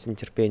 ждать с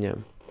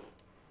нетерпением,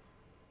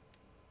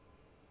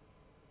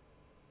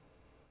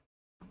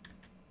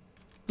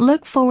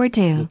 look forward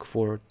to, look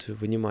forward to,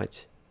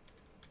 вынимать,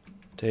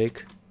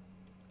 take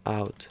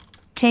out,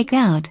 take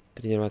out,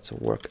 тренироваться,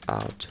 work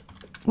out,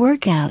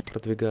 work out,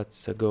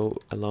 продвигаться, go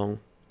along,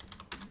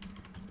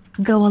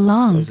 go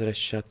along,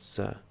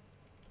 возвращаться,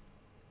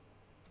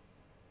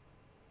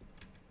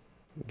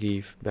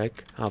 give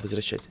back,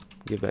 возвращать,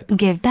 give back,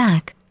 give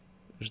back,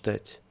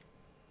 ждать,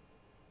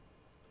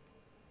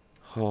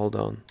 hold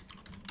on,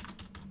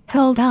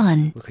 hold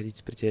on, выходить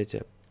с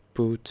предприятия,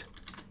 pull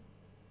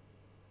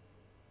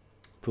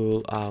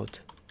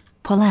out,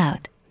 pull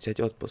out, взять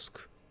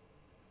отпуск,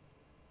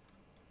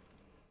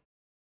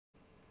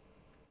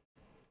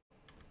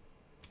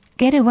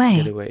 get away,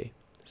 get away,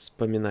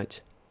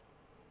 вспоминать,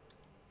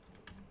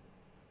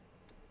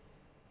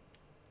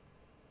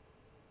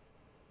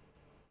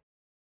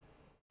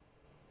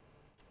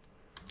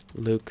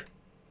 look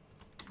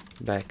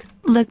back,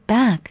 look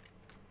back,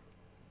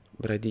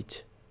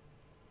 бродить,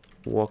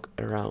 walk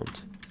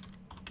around,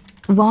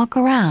 walk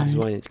around,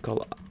 звонить,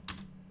 call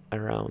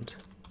around,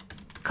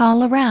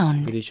 call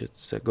around,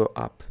 увеличиться, go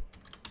up,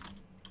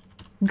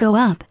 go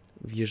up,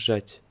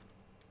 въезжать,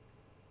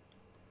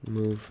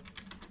 move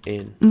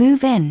in,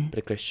 move in,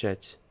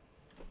 прекращать,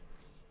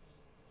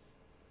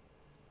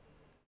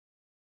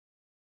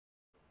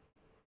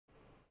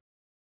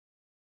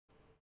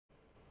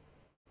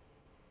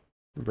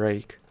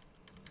 break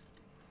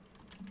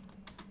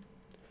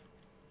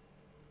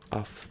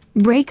off,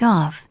 break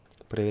off,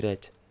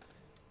 проверять,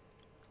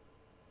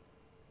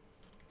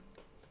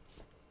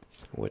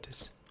 what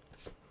is,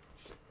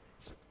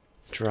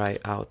 try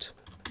out,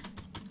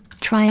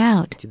 try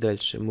out, идти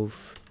дальше,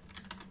 move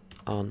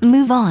on,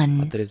 move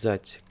on,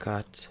 отрезать,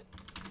 cut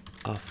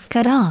off,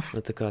 cut off,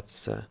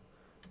 натыкаться,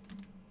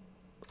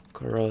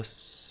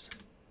 cross,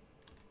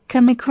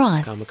 come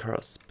across, come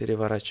across,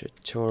 переворачивать,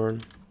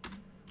 turn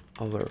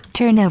over,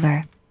 turn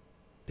over,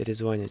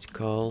 перезвонить,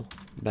 call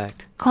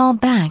back, call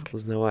back,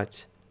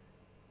 узнавать,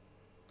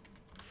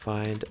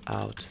 find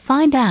out,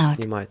 find out,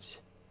 снимать,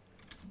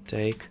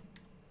 take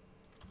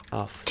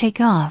off,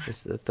 take off,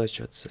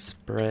 сосредоточиваться,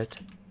 spread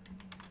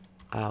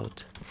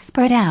out,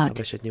 spread out,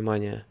 обращать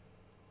внимание,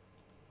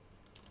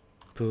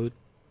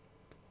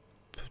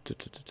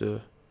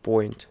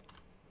 point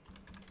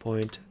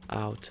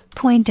out,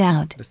 point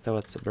out,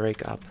 расставаться,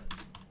 break up,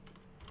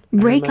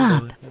 break I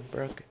up,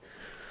 remember,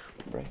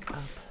 break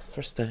up,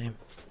 first time,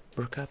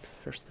 break up,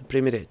 first time,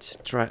 примерять,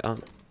 try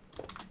on,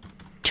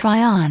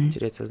 try on,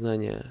 терять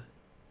сознание,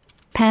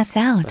 pass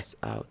out, pass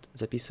out,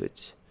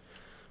 записывать,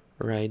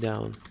 write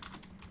down,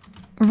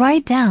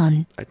 write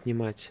down,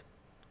 отнимать,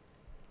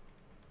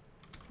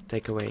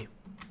 take away,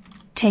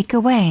 take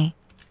away,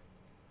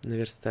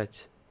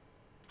 наверстать,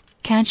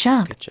 catch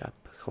up, catch up,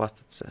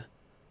 хвастаться,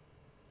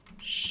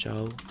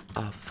 show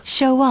off,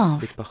 show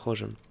off, быть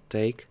похожим,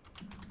 take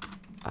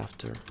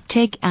after,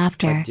 take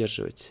after,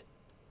 поддерживать,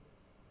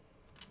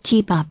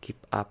 keep up, keep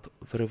up,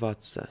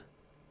 врываться,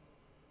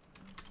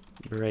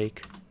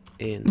 break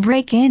in,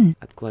 break in,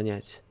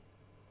 отклонять,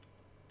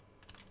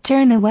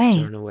 turn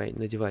away, turn away,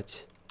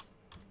 надевать,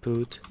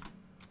 put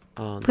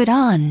on, put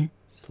on,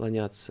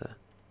 слоняться,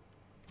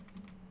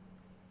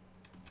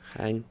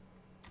 hang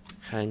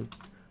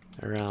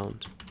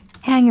around,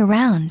 hang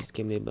around, с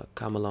кем-либо,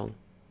 come along,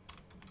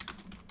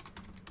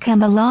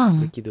 come along,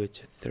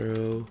 выкидывать,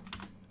 throw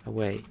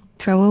away,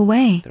 throw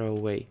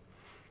away,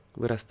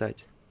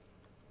 вырастать,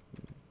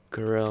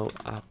 grow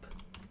up,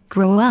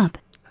 grow up,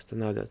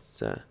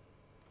 останавливаться,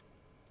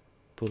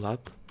 pull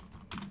up,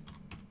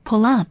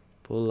 pull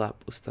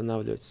up,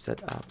 устанавливать,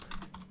 set up,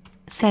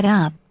 set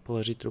up,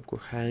 положить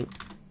трубку, hang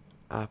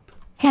up,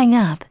 hang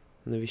up,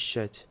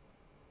 навещать,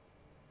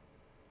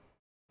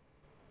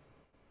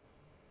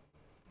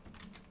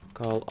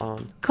 call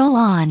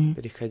on,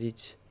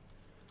 переходить,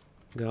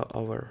 go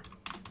over,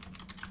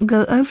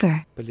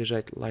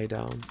 полежать, lie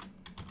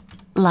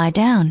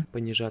down,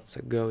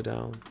 понижаться, go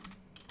down,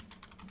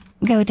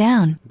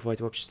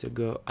 бывать в обществе,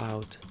 go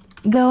out,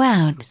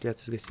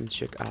 выселяться из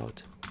гостиницы,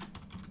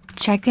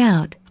 check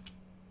out,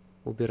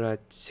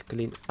 убирать,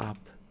 clean up,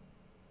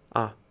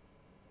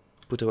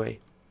 put away,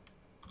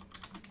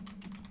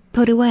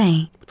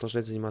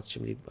 продолжать заниматься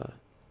чем-либо,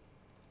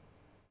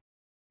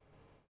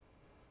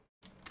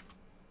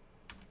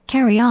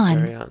 carry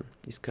on,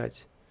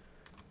 искать,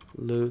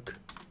 look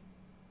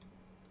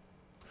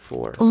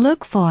for,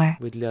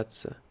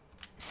 выделяться,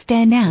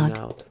 stand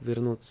out,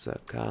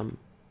 вернуться, come,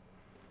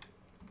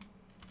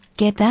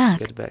 get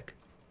back,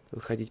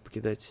 выходить,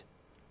 покидать,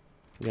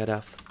 get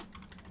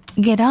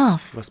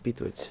off,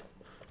 воспитывать,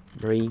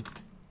 bring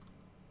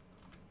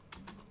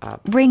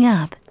up, bring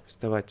up,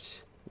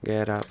 вставать,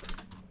 get up,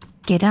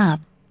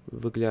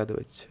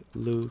 выглядывать.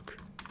 Look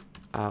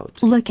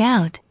out. Look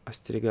out.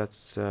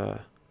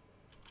 Остерегаться.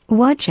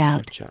 Watch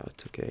out. Watch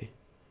out, окей.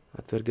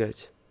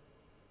 Отвергать.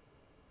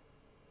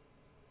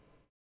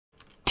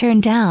 Turn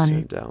down.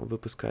 Turn down.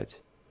 Выпускать.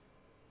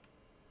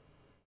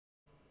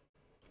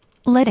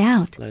 Let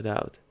out. Let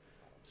out.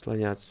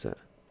 Слоняться.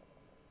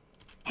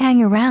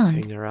 Hang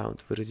around. Hang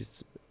around.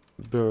 Выразить.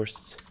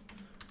 Burst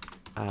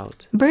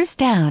out.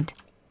 Burst out.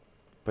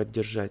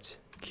 Поддержать.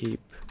 Keep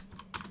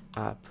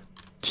up.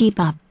 Keep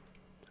up.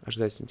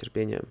 Ожидать с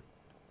нетерпением.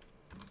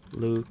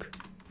 Look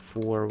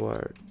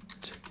forward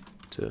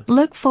to.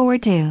 Look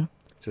forward to.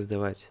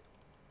 Создавать.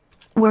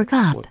 Work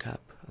up. Work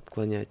up.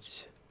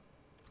 Отклонять.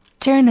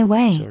 Turn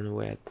away. Turn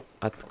away.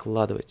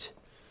 Откладывать.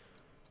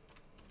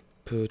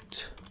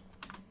 Put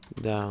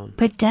down.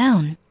 Put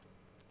down.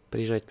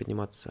 Приезжать,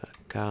 подниматься.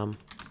 Come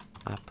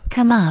up.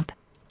 Come up.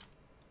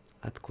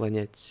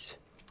 Отклонять.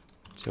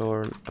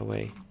 Turn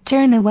away.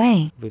 Turn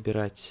away.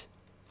 Выбирать.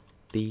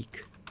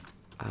 Pick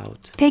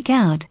out. Pick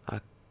out.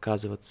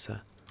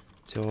 Оказываться.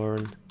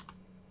 Turn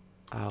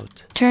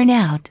out. Turn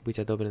out. Быть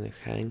одобренным.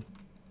 Hang.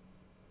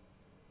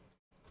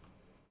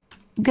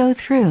 Go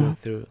through. Go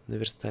through.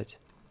 Наверстать.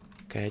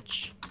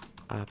 Catch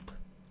up.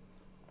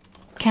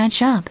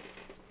 Catch up.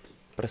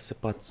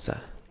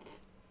 Просыпаться.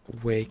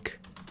 Wake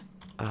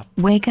up.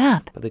 Wake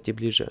up. Подойти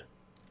ближе.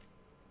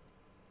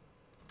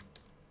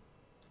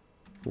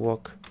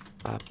 Walk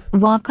up.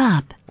 Walk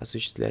up.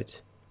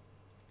 Осуществлять.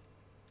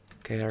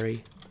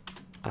 Carry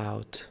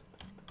out.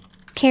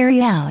 Carry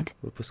out.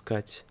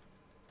 Выпускать.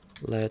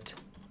 Let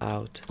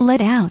out.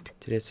 Let out.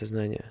 Терять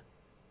сознание.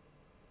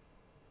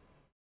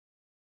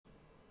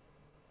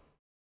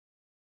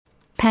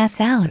 Pass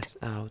out. Pass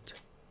out.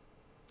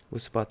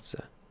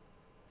 Высыпаться.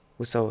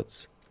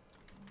 Высовываться.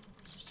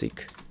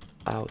 Stick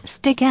out.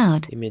 Stick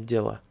out. Иметь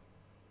дело.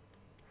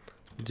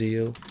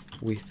 Deal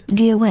with.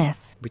 Deal with.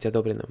 Быть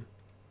одобренным.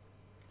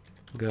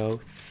 Go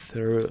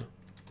through.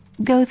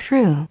 Go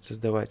through.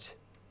 Создавать.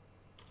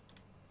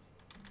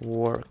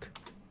 Work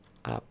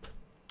up.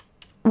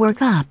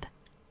 Work up.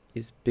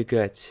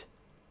 Избегать.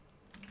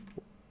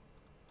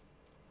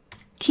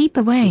 Keep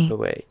away. Keep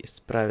away.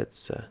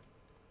 Исправиться.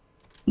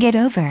 Get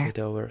over. Get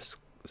over.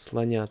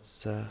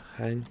 Слоняться.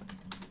 Hang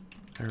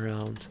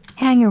around.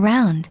 Hang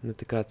around.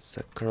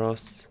 Натыкаться.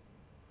 Cross.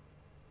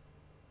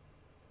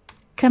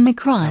 Come Come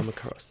across.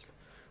 across.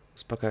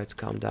 Успокаиваться.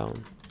 Calm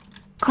down.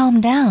 Calm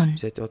down.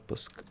 Взять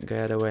отпуск.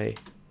 Get away.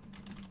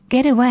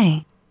 Get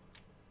away.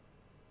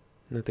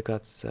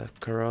 Натыкаться.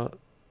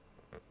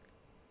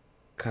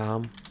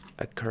 Come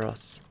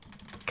across.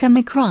 Come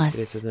Терять across.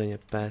 сознание.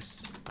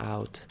 Pass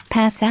out.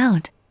 Pass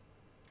out.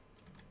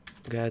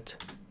 Get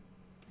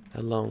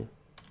along.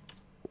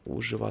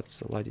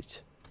 Уживаться.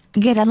 Ладить.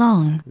 Get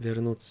along.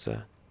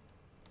 Вернуться.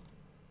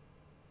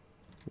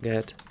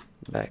 Get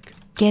back.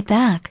 Get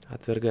back.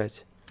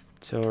 Отвергать.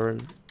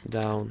 Turn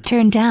down.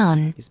 Turn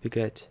down.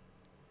 Избегать.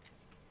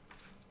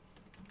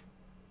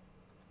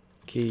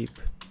 Keep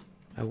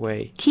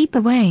away. Keep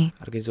away.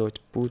 Организовать.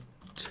 Put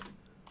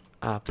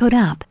up. Put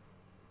up.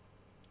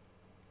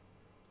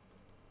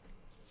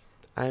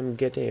 I'm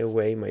getting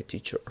away, my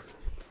teacher.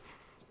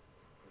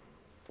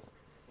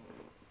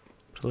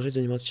 Продолжать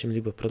заниматься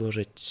чем-либо.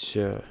 Продолжать.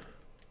 Carry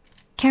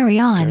Carry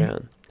on.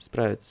 on.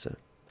 Справиться.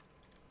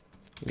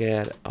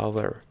 Get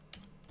over.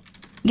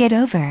 Get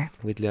over.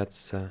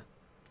 Выделяться.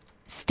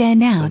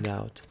 Stand Stand out.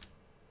 out.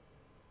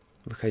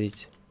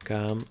 Выходить.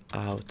 Come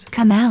out.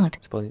 Come out.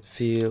 Исполнить.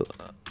 Fill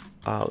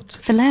out.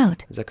 Fill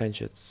out.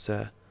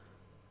 Заканчивается.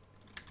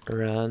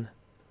 Run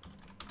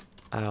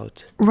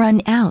out.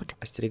 Run out.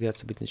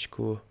 Остерегаться, быть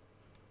начеку.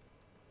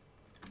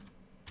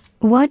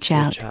 Watch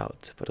Watch out.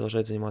 out.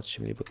 Продолжать заниматься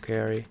чем-либо.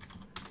 Carry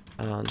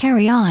on.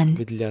 Carry on.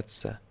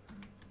 Выделяться.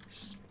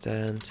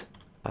 Stand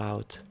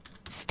out.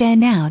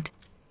 Stand out.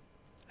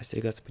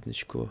 Остерегаться, быть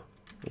начеку.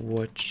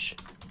 Watch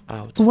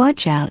out.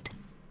 Watch out.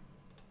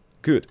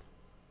 Good.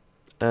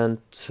 And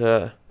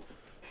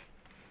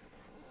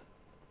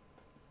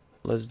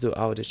let's do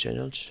audio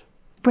challenge.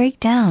 Break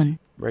down.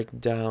 Break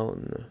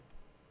down.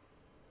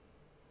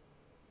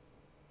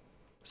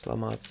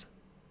 Сломаться.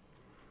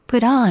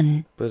 Put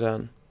on. Put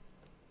on.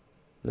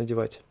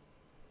 Надевать.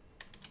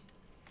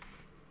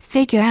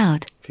 Figure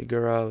out.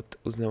 Figure out.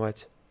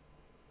 Узнавать.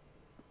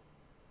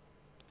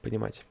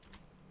 Понимать.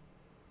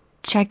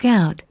 Check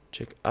out.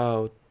 Check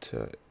out.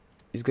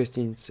 Из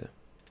гостиницы.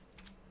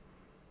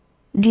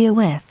 Deal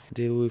with.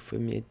 Deal with.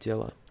 Иметь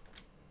дело.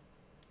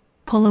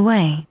 Pull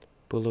away.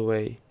 Pull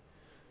away.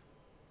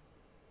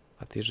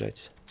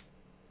 Отъезжать.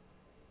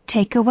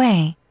 Take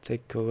away.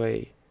 Take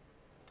away.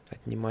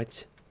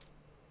 Отнимать.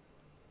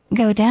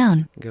 Go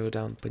down. Go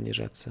down.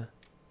 Понижаться.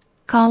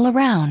 Call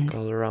around.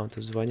 Call around.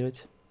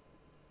 Обзванивать.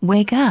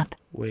 Wake up.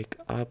 Wake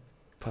up.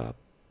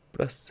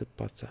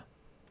 Просыпаться.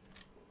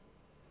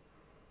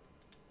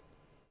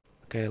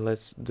 Okay,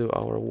 let's do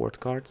our word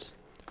cards.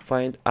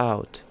 Find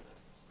out.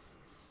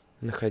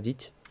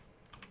 Находить.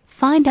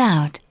 Find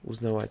out.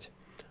 Узнавать.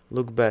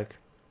 Look back.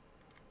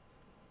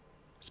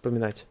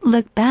 Вспоминать.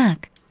 Look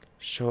back.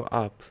 Show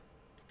up.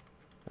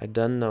 I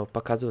don't know.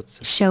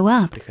 Показываться. Show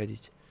up.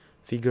 Приходить.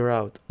 Figure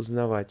out.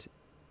 Узнавать.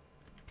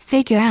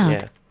 Figure out.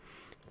 Yeah.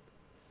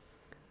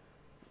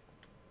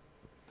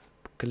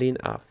 Clean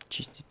up.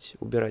 Чистить.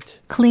 Убирать.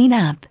 Clean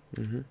up.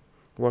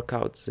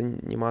 Workout.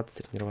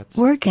 Заниматься, тренироваться.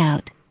 Work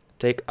out.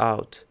 Take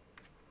out.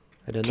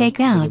 I don't Take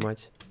know. out.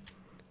 Вынимать.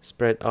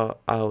 Spread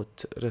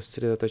out.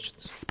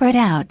 Рассредоточиться. Spread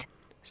out.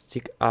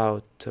 Stick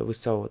out.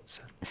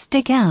 Высовываться.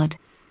 Stick out.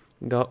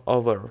 Go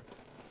over.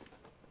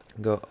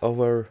 Go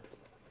over.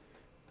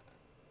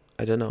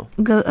 I don't know.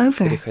 Go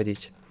over.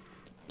 Переходить.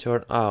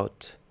 Turn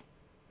out.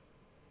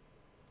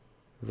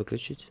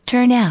 Выключить.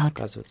 Turn out.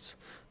 Оказываться.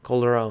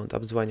 Call around.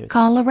 Обзванивать.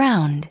 Call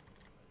around.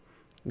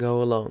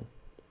 Go along.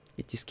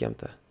 Идти с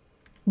кем-то.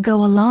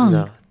 Go along.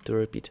 No. To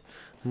repeat.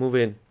 Move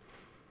in.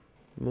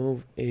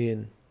 Move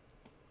in.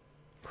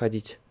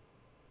 Входить.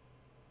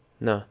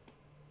 No.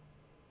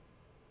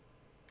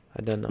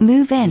 I don't know.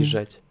 Move in.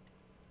 Въезжать.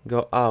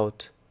 Go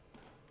out.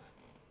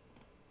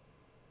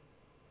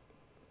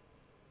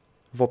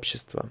 В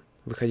общество.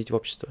 Выходить в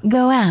общество.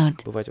 Go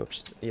out. Бывать в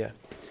обществе. Yeah.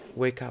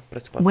 Wake up.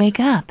 Просыпаться. Wake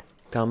up.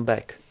 Come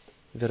back.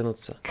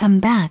 Вернуться. Come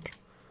back.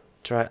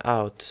 Try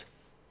out.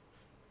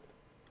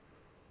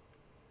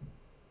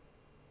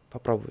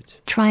 Попробовать.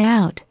 Try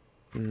out.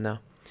 No.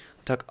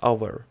 Talk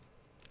over.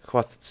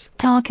 Хвастаться.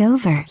 Talk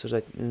over.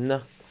 Обсуждать.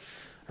 No.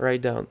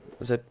 Write down.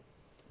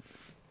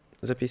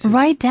 Записывать.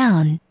 Write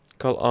down.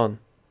 Call on.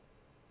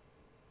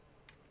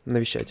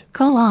 Навещать.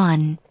 Call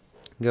on.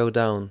 Go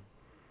down.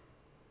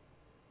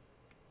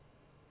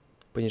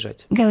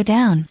 Понижать. Go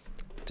down.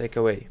 Take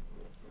away.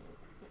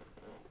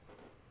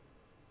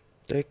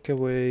 Take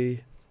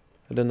away.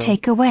 I don't know.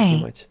 Take away.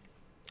 Поднимать.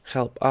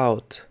 Help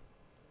out.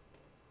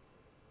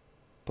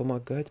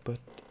 Помогать, but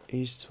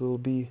it will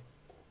be...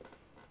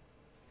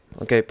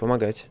 Окей,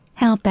 помогать.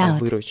 Help out.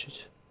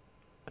 Выручить.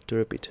 To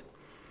repeat.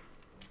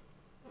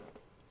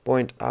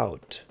 Point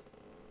out.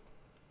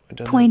 I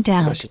don't Point know.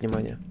 out. Обращать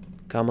внимание.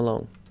 Come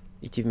along.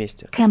 Идти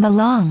вместе. Come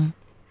along.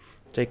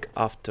 Take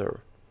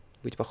after.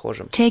 Быть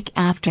похожим. Take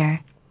after.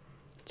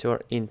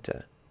 Turn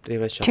into.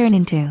 Превращаться. Turn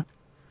into.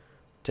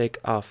 Take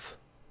off.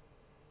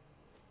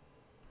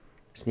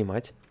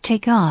 Снимать.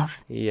 Take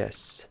off.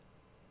 Yes.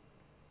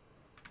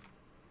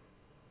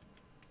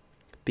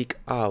 Pick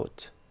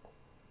out.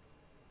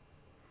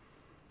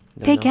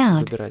 Pick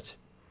out. Выбирать.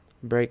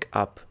 Break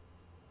up.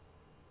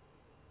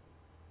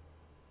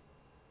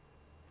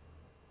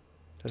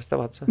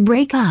 Расставаться.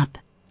 Break up.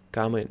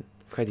 Come in.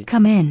 Входить.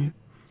 Come in.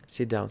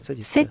 Sit down.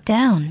 Садиться. Sit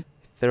down.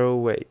 Throw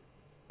away.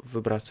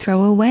 Выбрасывать.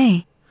 Throw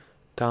away.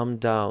 Calm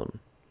down.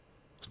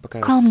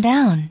 Успокаиваться. Calm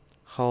down.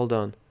 Hold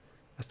on.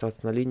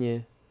 Оставаться на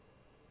линии.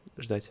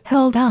 Ждать.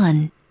 Hold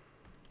on.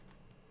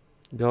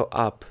 Go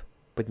up.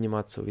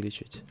 Подниматься,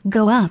 увеличить.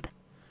 Go up.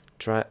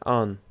 Try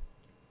on.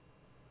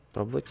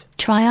 Пробовать.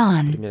 Try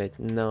on. Примерять.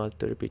 No,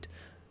 to repeat.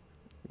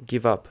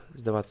 Give up.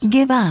 Сдаваться.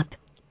 Give up.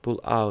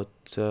 Pull out.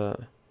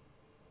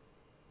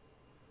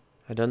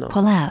 I don't know.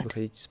 Pull out.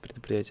 Выходить из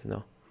предприятия.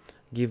 No.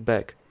 Give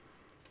back.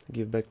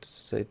 Give back to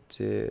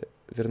society.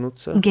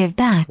 Вернуться. Give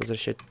back.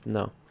 Возвращать.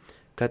 No.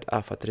 Cut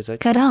off.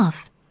 Отрезать. Cut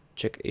off.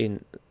 Check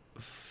in.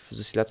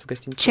 Заселяться в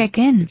гостиницу. Check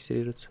in.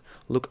 Регистрироваться.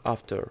 Look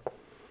after.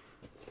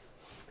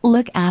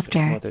 Look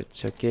after.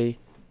 Смотреть. Окей.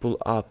 Pull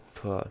up.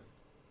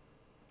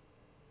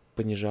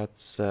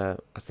 Понижаться.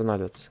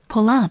 Останавливаться.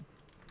 Pull up.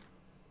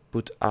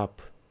 Put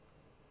up.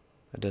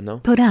 I don't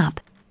know. Put up.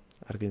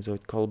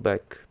 Организовать. Call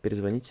back.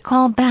 Перезвонить.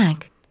 Call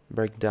back.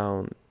 Break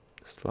down.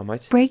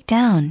 Сломать. Break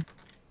down.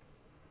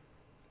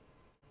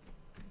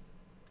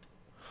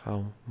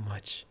 How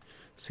much?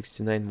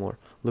 69 more.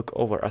 Look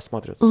over.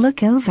 Осматриваться.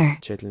 Look over.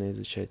 Тщательно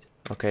изучать.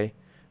 Окей.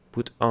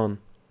 Put on.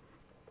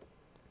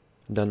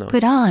 Don't know.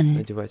 Put on.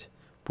 Надевать.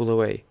 Pull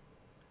away.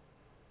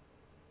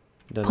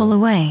 Don't Pull know.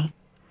 away.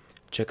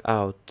 Check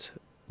out.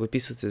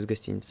 Выписываться из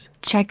гостиницы.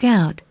 Check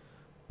out.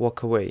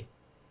 Walk away.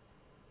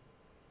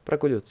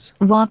 Прогуливаться.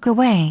 Walk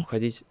away.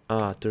 Уходить.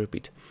 To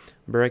repeat.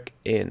 Break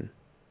in.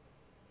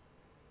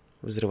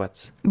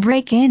 Взрываться.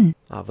 Break in.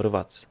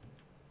 Врываться.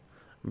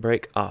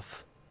 Break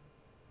off.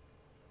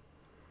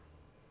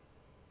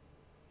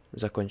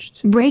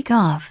 Закончить. Break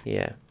off.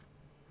 Yeah.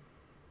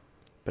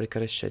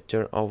 Прекращать.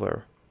 Turn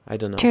over. I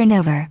don't know. Turn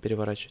over.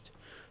 Переворачивать.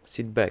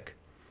 Sit back.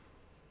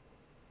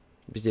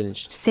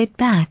 Бездельничать. Sit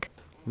back.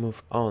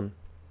 Move on.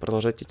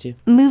 Продолжать идти.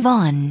 Move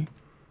on.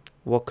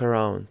 Walk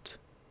around.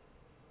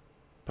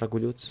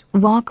 Прогуливаться.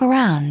 Walk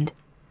around.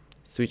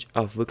 Switch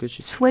off.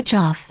 Выключить. Switch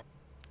off.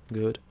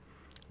 Good.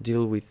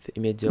 Deal with.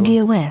 Иметь дело.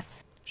 Deal with.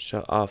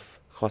 Show off.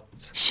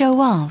 Хвастаться. Show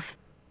off.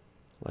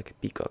 Like a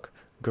peacock.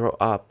 Grow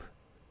up.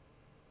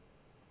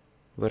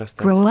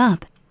 Вырастать. Grow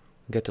up.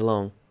 Get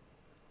along.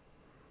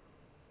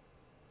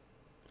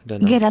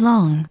 Don't know. Get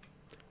along.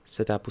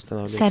 Set up.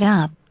 Устанавливать. Set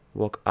up.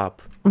 Walk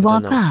up. I don't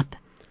Walk know. up.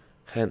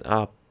 Hang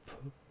up.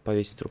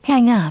 Повесить трубку.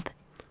 Hang up.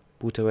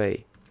 Put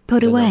away.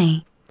 Put Don't know.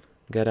 away.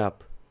 Get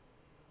up.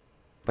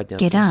 Подняться.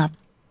 Get up.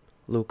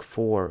 Look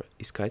for.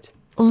 Искать.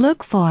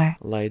 Look for.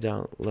 Lie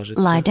down.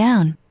 Ложиться. Lie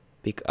down.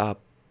 Pick up.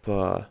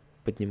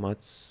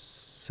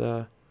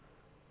 Подниматься.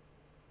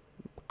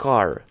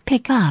 car.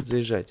 Pick up.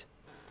 Заезжать.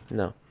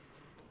 No.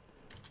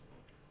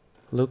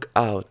 Look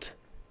out.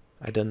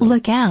 I don't know.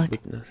 Look out.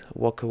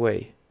 Walk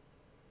away.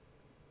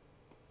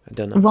 I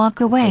don't know. Walk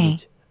away.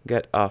 Выходить.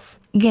 Get off.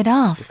 Get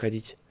off.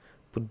 Выходить.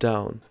 Put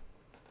down.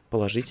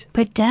 Положить.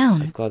 Put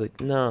down. Откладывать.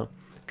 No.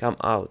 Come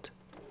out.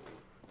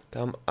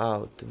 Come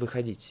out.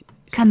 Выходить.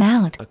 Come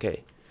out.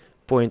 Окей.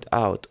 Point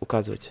out.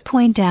 Указывать.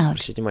 Point out.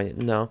 Обращать внимание.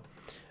 No.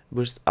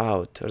 Burst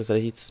out.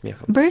 Разразиться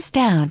смехом. Burst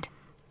out.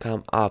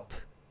 Come up.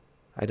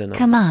 I don't know.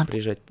 Come up.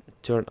 Приезжать.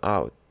 Turn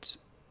out.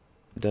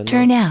 Don't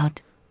Turn know.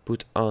 out.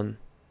 Put on.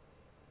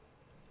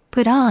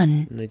 Put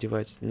on.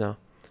 Надевать. No.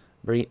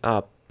 Bring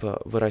up.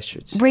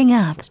 Выращивать. Bring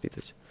up.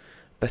 Воспитывать.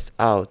 Pass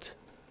out.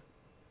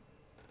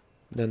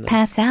 Don't know.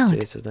 Pass out.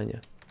 Терять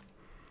сознание.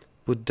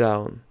 Put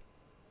down.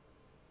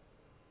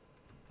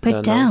 Put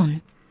Don't know.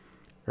 down.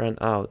 Run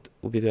out.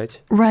 Убегать.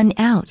 Run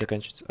out.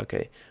 Заканчивается.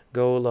 Окей.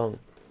 Go along.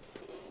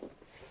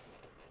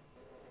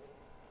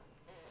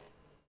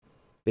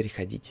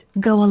 Переходить.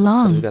 Go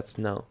along. Продвигаться.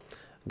 No.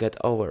 Get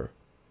over.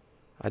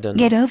 I don't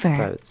know. Get over.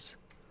 Справиться.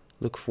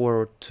 Look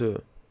forward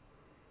to.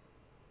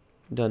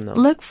 Don't know.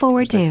 Look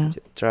forward to. Ждать.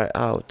 Try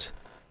out.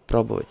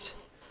 Пробовать.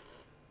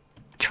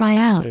 Try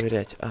out.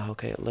 Проверять.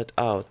 Окей. Let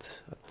out.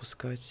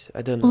 Отпускать.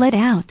 I don't know. Let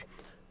out.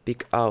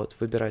 Pick out.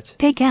 Выбирать.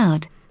 Pick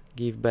out.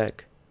 Give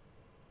back.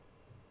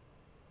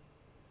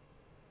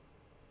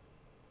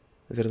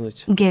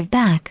 Вернуть. Give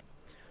back.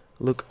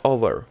 Look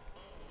over.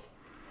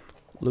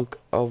 Look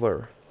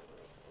over.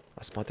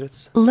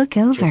 Осматриваться. Look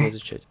Тщательно over.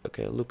 изучать.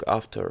 Окей. Look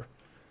after.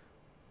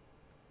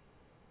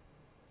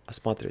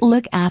 Осматривать.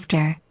 Look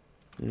after.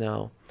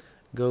 No.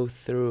 Go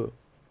through.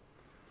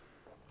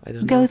 I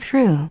don't Go know.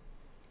 through.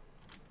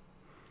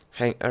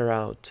 Hang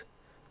around.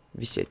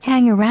 Висеть.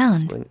 Hang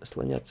around.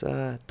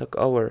 Слоняться. Talk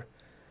over.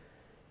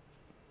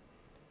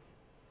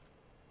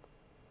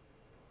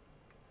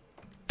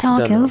 Talk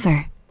Don't know.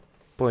 over.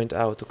 Point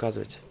out.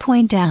 Указывать.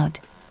 Point out.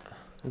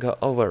 Go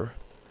over.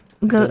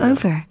 Go Don't know.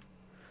 over.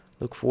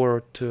 Look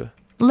forward to.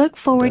 Look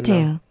forward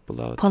Don't know. to.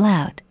 Pull out. Pull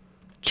out.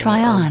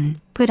 Try on.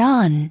 Put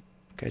on.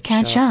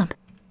 Catch up.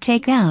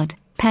 Take out.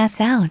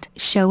 Pass out.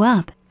 Show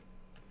up.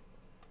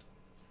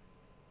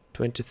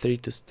 23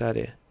 to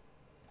study.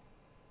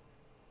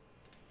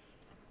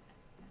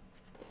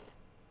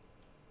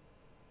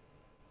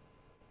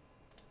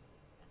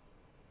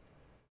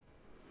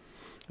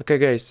 Okay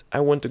guys,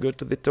 I want to go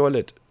to the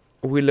toilet.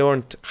 We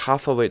learned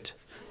half of it.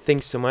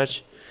 Thanks so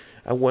much.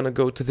 I want to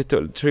go to the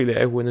toilet, really.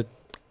 I want to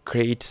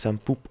create some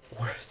poop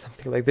or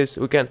something like this.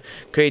 We can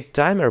create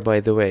timer, by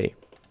the way.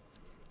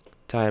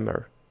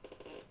 Timer.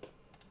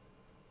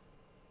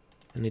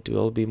 And it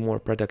will be more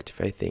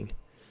productive, I think.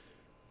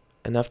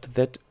 And after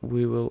that,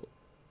 we will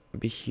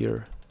be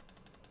here.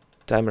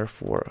 Timer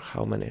for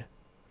how many?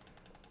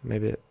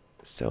 Maybe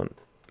 7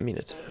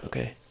 minutes.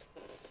 Okay.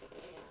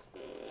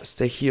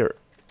 Stay here.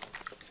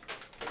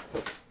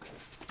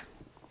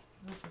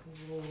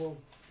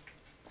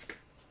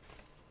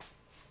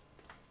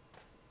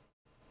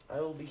 I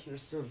will be here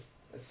soon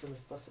as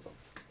possible.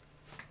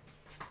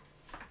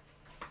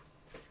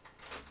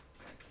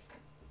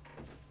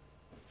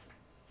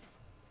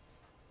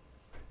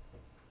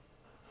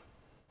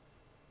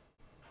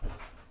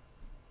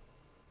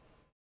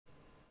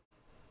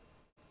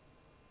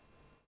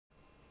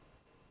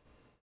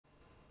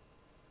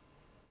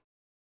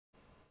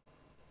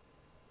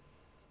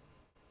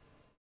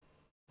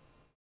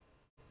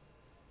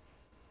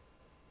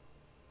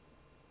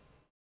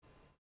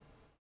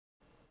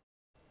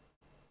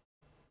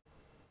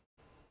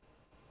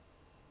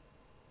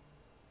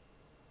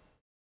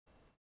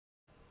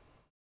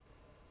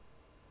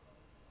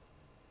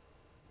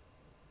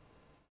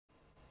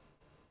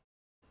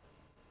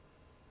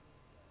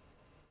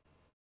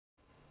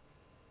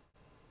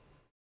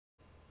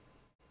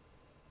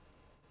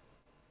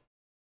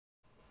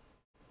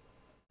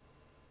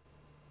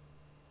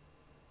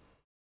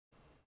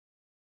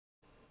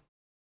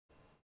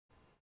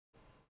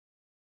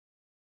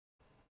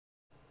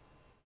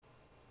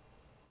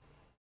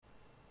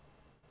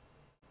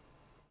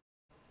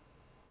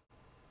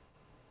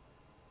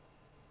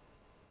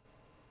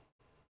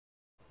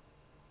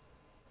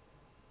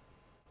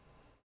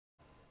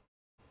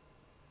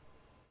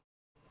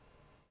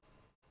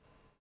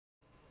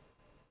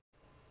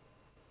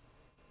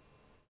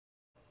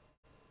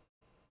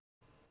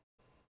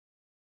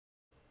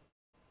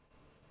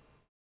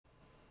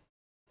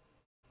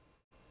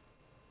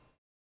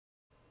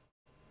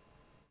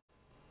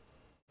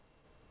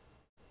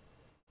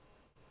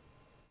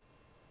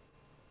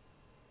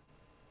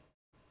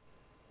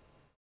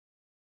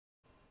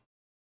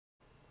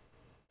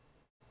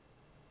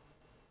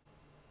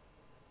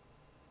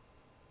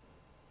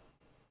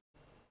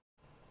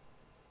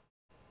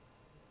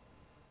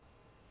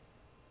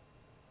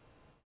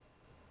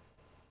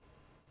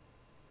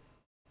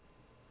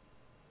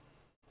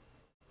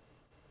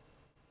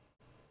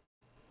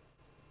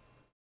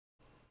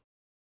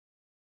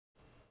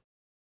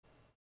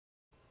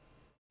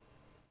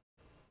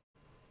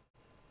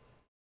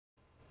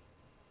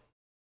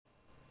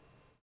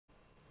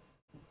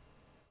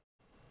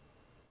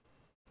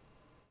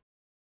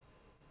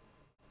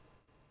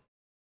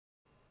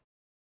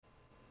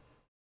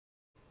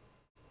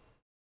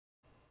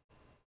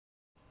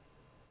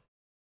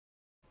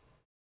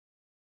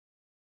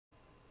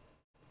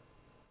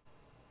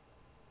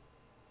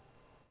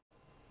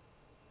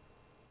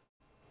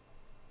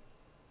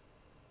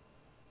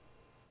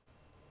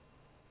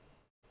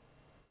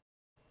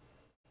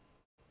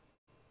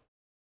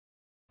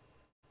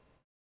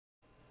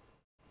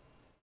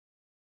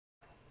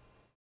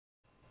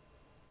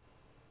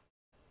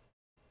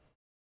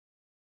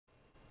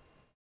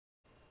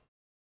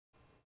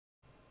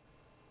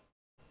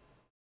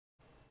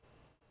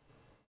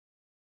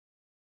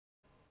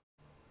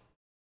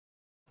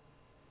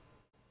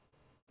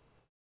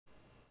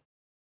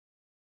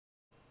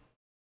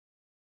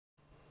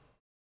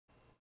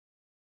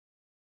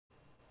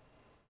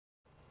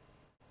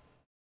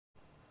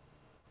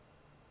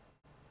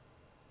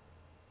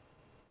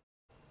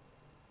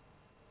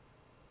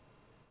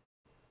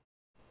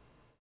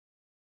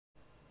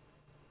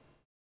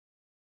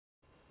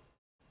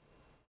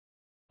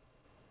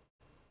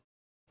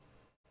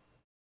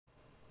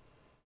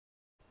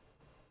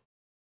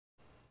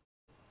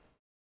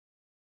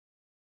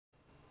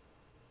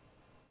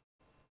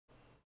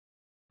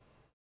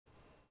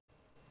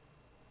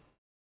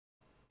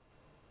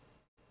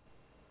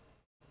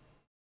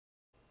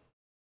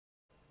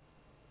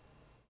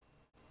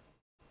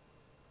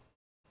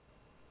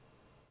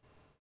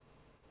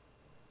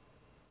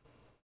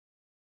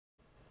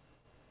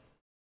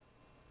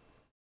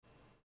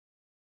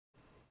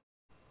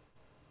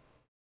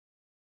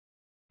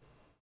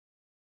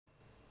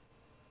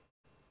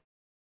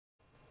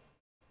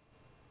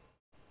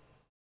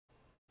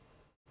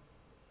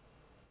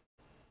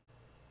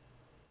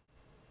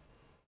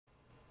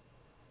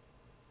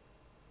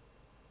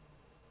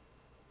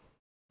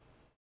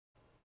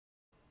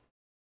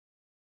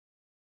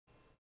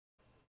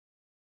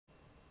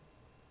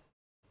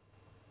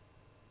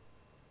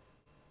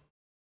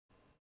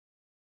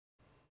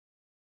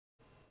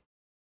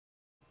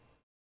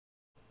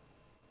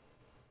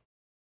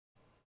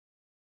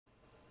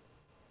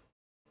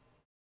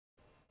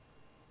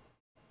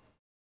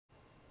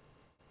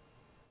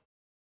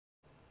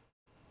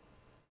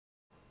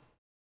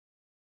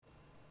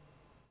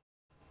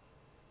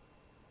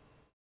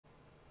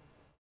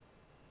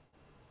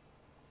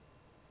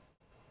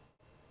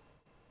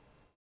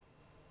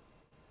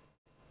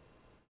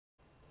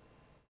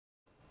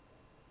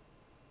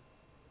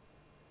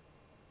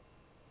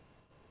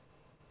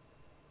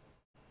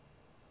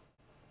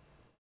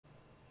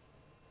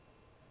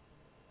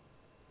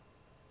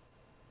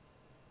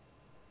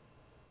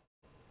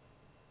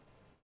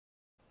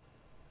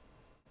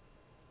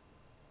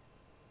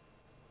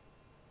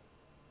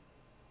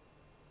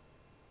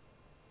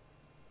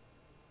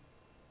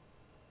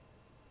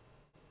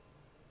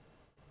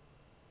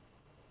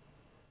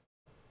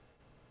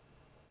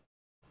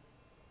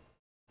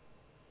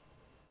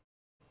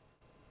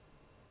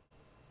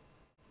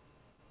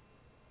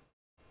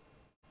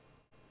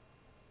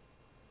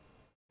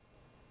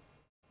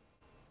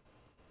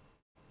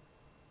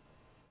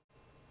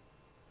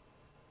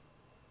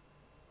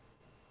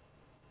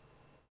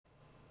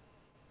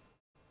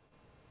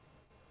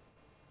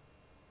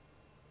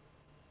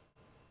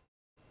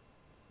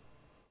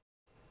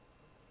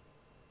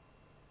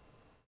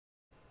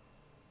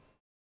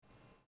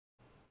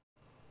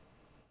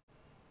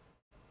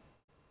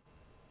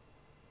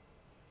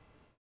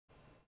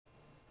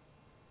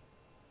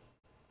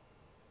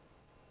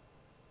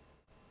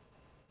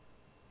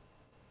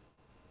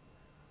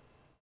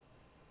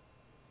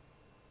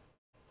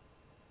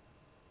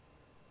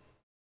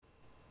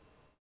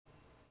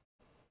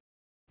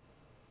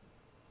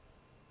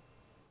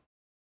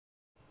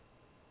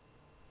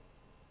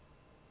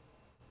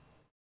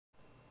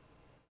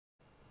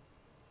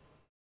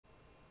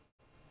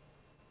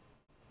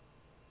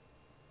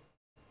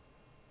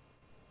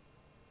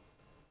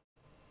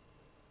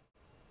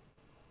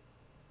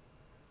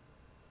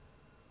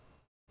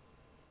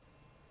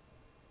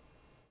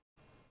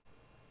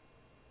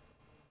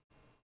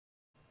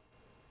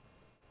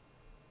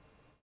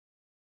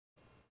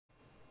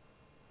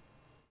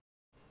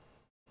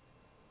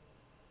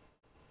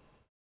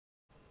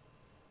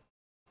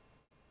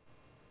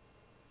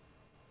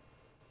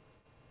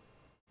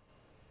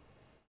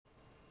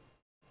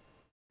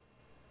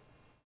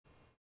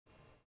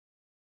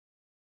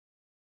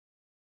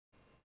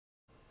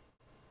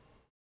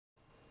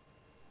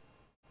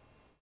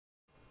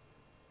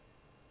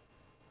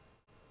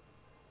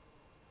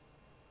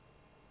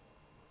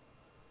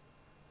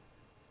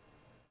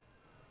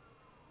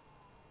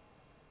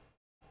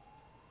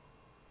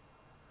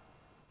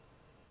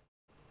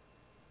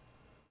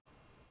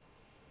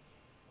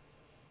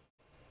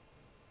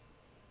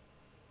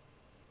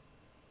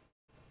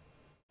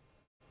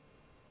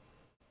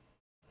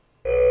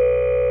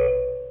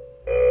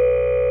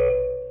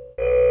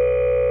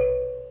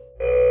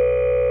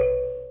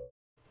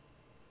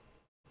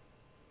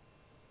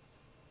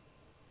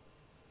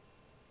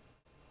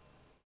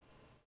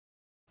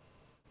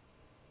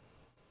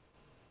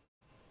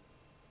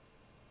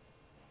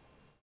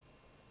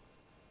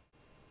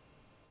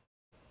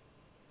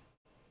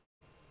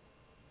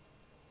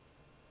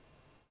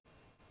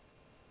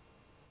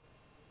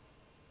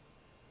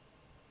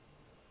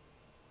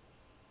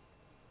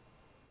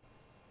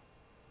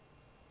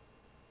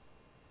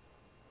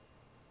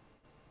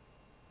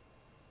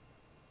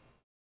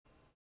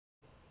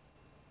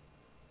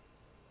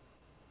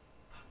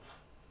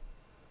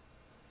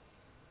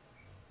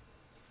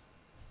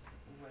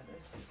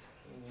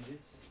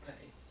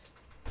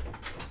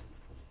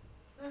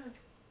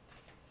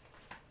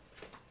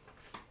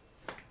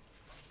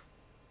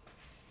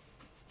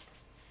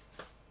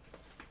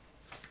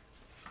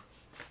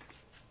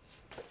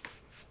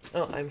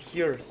 Oh, I'm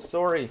here.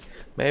 Sorry.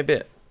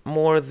 Maybe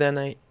more than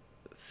I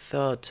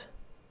thought.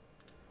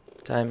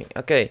 Timing.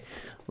 Okay,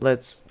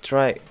 let's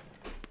try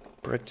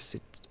practice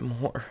it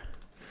more.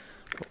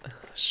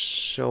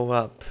 Show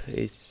up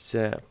is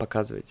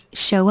показывать.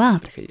 Show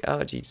up. Приходить.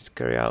 Oh, Jesus,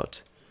 carry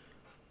out.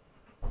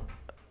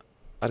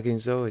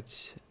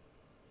 Организовывать.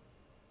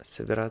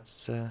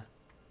 Собираться.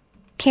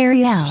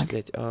 Carry out.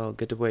 Осуществлять. Oh,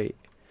 get away.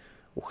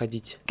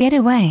 Уходить. Get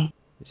away.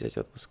 Взять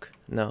отпуск.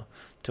 No.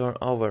 Turn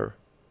over.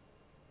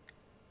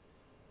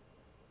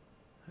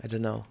 I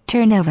don't know.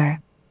 Turn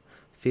over.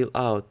 Fill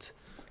out.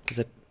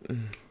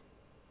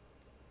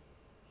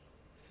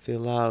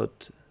 Fill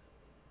out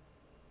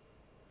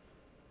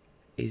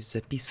is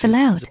записывать. Fill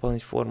out.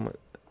 Заполнить форму.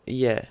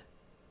 Yeah.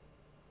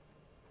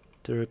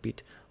 To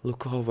repeat.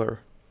 Look over.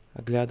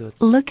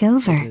 Оглядываться. Look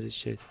over. Тщательно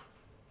изучать.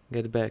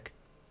 Get back.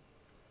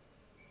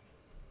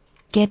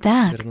 Get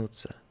back.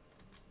 Вернуться.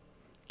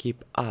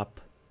 Keep up.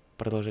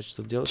 Продолжать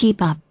что делать.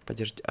 Keep up.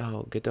 Поддержать.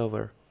 Oh, get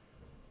over.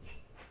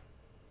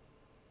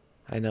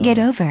 I know. Get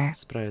over.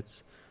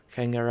 Справиться.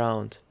 Hang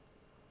around.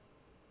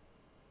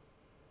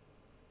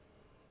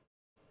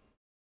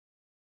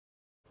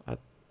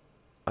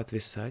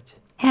 Отвисать.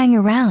 Hang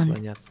around.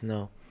 Слоняться.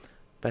 No.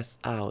 Pass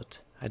out.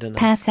 I don't know.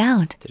 Pass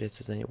out. Терять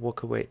сознание.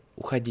 Walk away.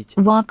 Уходить.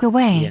 Walk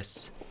away.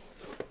 Yes.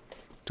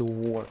 Two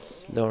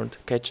words learned.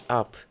 Catch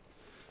up.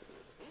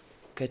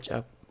 Catch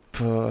up.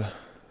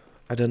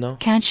 I don't know.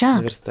 Catch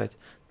up. Наверстать.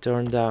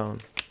 Turn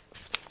down.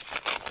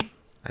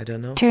 I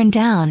don't know. Turn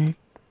down.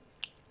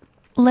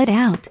 Let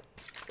out.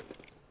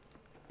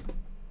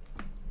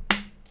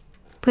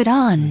 Put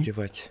on.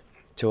 Надевать.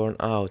 Turn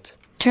out.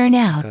 Turn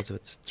out.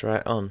 Оказывается.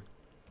 Try on.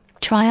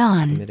 Try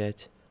on.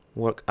 Примерять.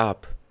 Work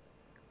up.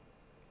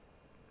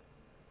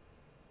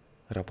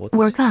 Работать.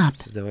 Work up.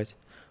 Создавать.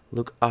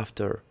 Look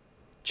after.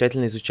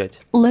 Тщательно изучать.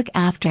 Look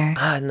after.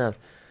 No.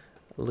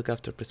 Look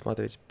after.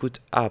 Присматривать. Put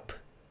up.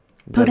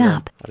 Put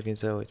up.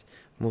 Организовывать.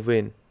 Move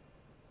in.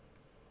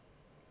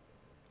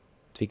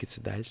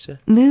 Двигаться дальше.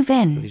 Move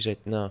in. Въезжать.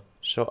 No.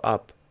 Show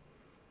up.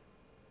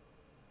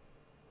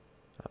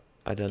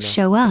 I don't know.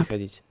 Show up.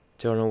 Приходить.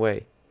 Turn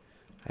away.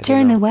 I don't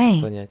Turn know.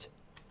 away. Отклонять.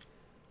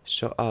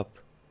 Show up.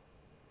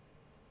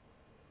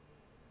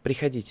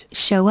 Приходить.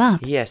 Show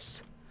up.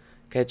 Yes.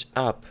 Catch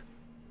up.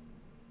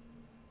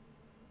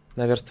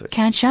 Наверстывать.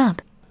 Catch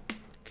up.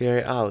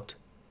 Carry out.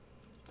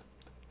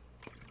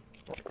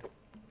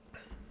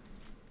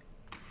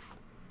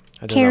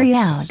 I don't Carry know.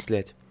 out.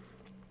 Осуществлять.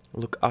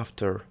 Look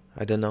after.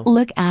 I don't know.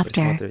 Look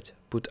after. Присматривать.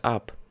 Put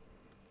up.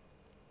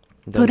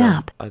 Put Don't know.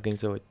 up.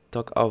 Организовывать.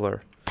 Talk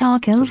over.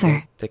 Talk over.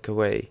 Обсуждать. Take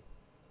away.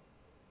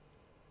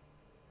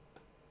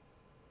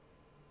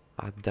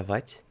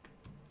 Отдавать.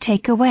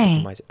 Take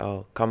away. Понимать.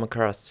 Oh, come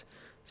across.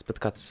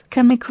 Споткаться.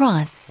 Come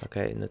across.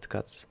 Okay,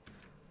 натыкаться.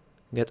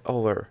 Get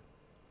over.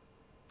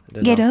 I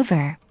don't Get know.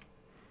 over.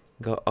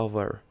 Go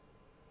over.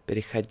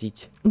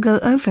 Переходить. Go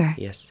over.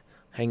 Yes.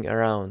 Hang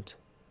around.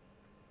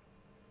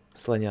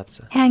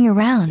 Слоняться. Hang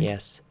around.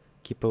 Yes.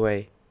 Keep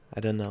away. I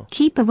don't know.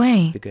 Keep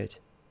away. Избегать.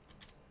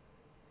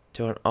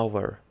 Turn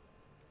over.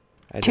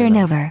 I don't Turn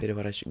know. over.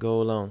 Переворачивать. Go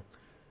along.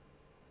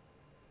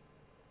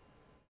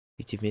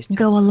 Идти вместе.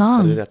 Go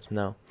along. Продвигаться.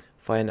 No.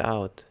 Find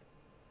out.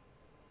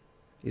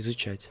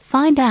 Изучать.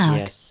 Find out.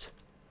 Yes.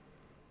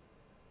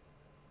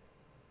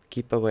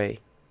 Keep away.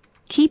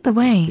 Keep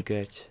away.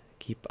 Избегать.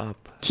 Keep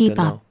up. I Keep don't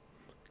up. know.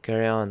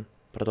 Carry on.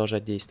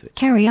 Продолжать действовать.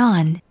 Carry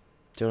on.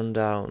 Turn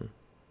down.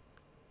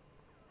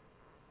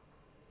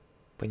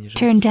 Понижать.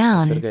 Turn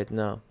down. Отвергать.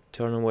 No.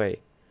 Turn away.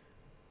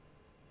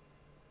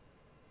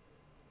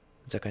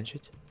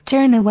 Заканчивать.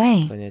 Turn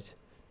away. Понять.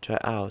 Try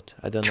out.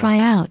 I don't know. Try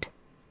out.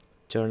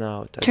 Turn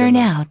out. I Turn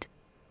don't know. out.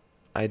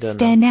 I don't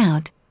Stand know.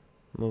 out.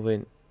 Move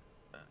in.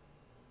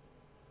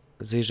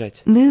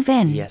 Заезжать. Move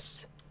in.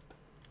 Yes.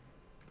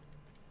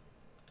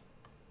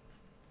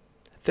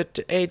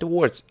 38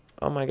 words.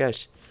 Oh my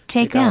gosh.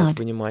 Take out.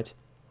 Вынимать.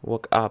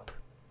 Walk up.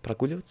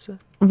 Прогуливаться.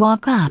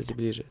 Walk up. Подойти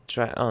ближе.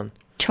 Try on.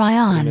 Try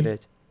on.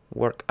 Примерять.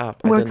 Work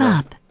up. I Work don't know.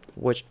 up.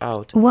 Watch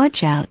out.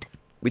 Watch out.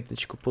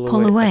 Вытяночку. Pull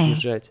Pull away.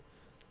 Отъезжать.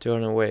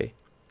 Turn away.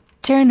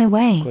 Turn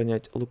away.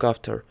 Отклонять. Look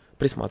after.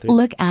 Присматривать.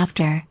 Look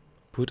after.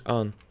 Put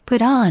on.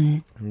 Put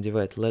on.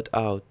 Надевать. Let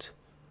out.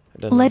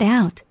 I don't Let know.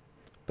 out.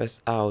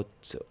 Pass out.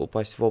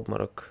 Упасть в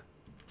обморок.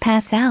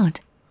 Pass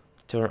out.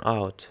 Turn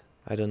out.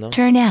 I don't know.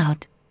 Turn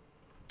out.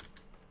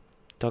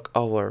 Talk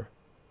over.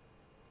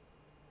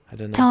 I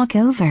don't know. Talk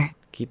over.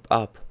 Keep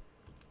up.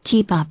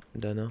 Keep up.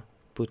 Don't know.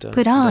 Put on.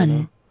 Put Don't on.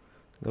 know.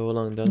 Go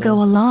along. Don't Go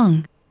know.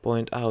 along.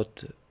 Point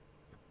out.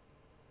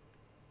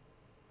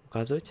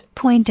 Указывать.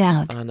 Point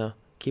out. No.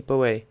 Keep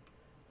away.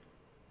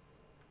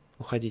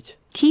 Уходить.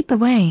 Keep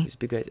away.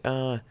 Избегать.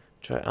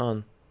 Try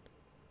on.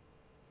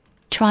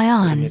 Try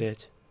on.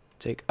 Примерять.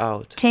 Take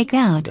out. Take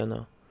out. Don't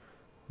know.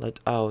 Let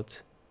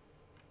out.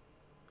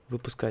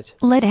 Выпускать.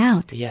 Let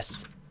out.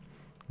 Yes.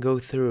 Go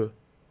through.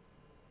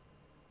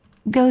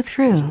 Go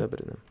through.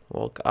 Одобрено.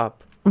 Walk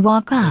up.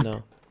 Walk Don't up.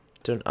 know.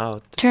 Turn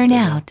out. Turn Don't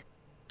know. out.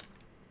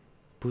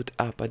 Put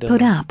up. I don't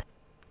Put know. up.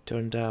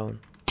 Turn down.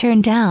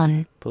 Turn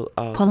down. Pull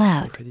out. Pull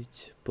out.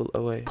 Выходить. Pull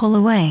away. Pull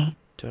away.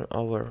 Turn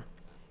over.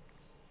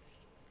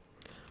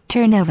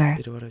 Turn over.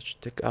 Переворачивать.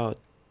 Take out.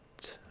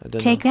 I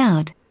don't Take know.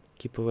 out.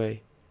 Keep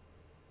away.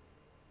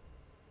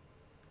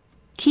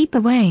 Keep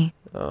away.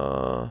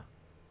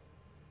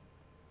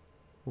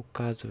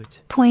 Указывать.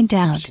 Point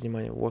out. Обращать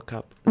внимание. Work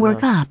up.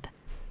 Work No. up.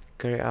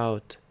 Carry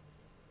out.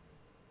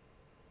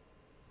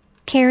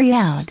 Carry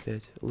out.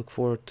 Осуществлять. Look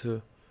forward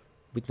to.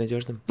 Быть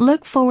надежным.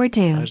 Look forward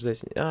to.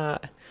 Ожидать.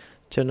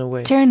 Turn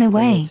away. Turn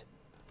away. Понять.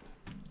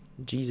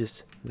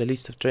 Jesus. The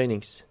list of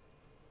trainings.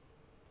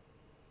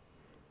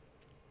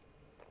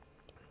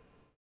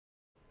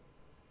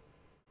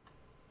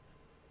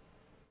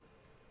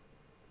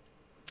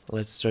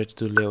 Let's try to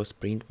do Leo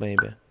sprint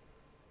maybe.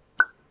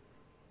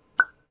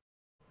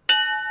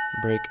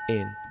 Break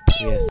in.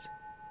 Yes.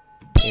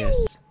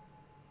 Yes.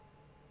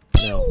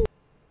 No.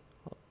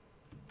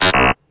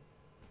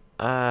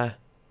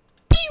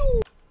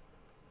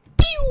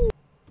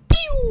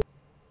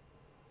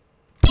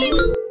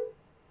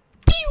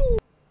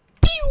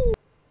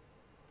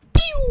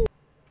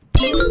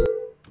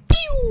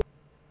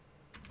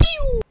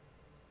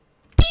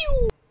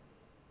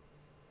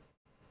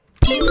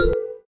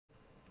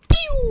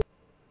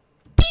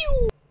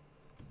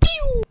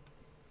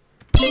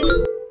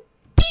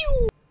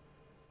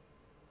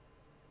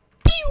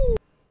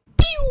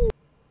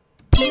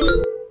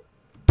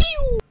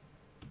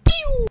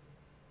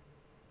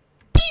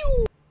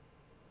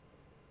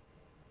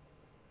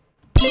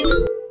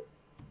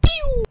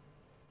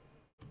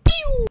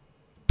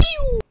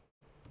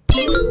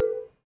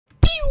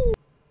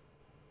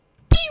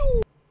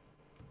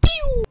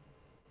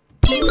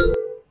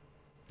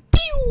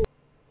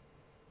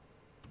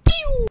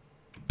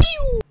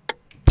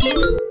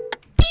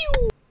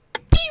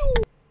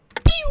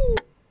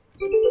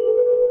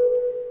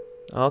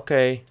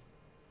 Okay.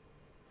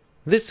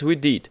 This we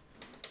did.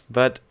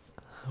 But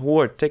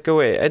word, take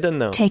away, I don't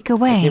know. Take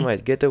away.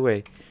 Отнимать, get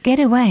away. Get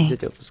away.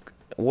 Взять отпуск.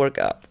 Work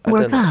up. I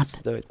Work don't know. up.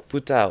 Создавать.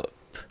 Put out.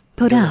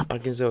 Put Don't know. up.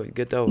 Организовывать.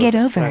 Get over. Get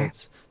over.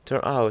 Справиться.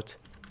 Turn out.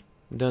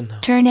 Don't know.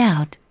 Turn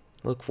out.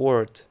 Look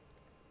forward.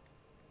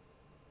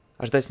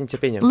 Ожидать с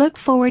нетерпением. Look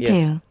forward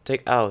Yes. to.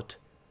 Take out.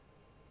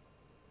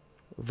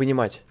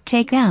 Вынимать.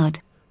 Take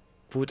out.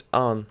 Put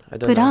on. I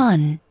don't Put know.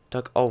 on.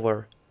 Talk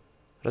over.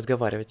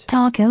 Разговаривать.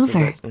 Talk over.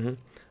 Создать. Мгм.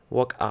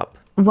 Walk up.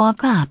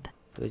 Walk up.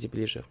 Подойди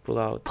ближе. Pull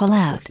out. Pull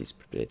out. Выходить из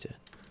предприятия.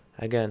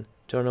 Again.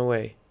 Turn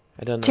away.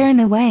 I don't know. Turn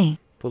away.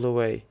 Pull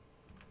away.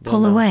 Don't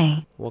Pull know.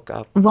 away. Walk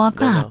up. Walk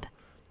Don't up. know.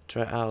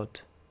 Try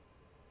out.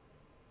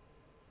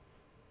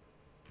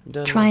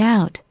 Don't Try know.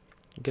 out.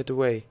 Get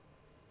away.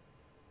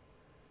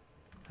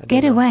 I don't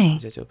Get know. away.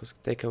 Взять отпуск.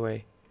 Take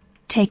away.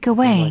 Take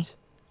away. Вынимать.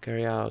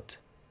 Carry out.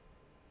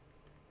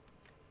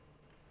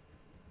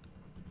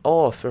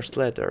 Oh, first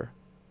letter.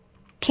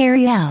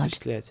 Carry out.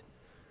 Осуществлять.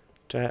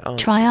 Try on.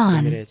 Try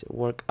on. Примерять.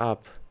 Work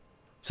up.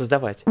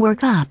 Создавать.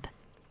 Work up.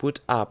 Put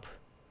up.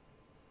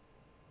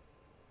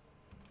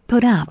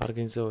 Put up.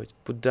 Организовывать.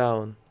 Put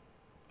down.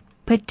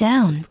 Put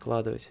down.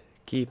 Откладывать.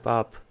 Keep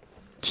up.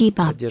 Keep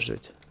up.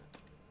 Поддерживать.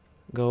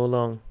 Go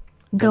along.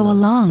 Go Don't know.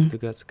 along.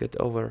 Продвигаться. Get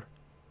over.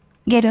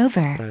 Get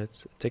over.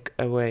 Справиться. Take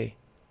away.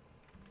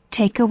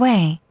 Take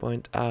away.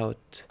 Point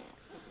out.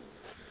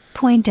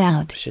 Point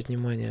out. Обращать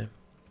внимание.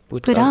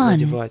 Put Put on. on.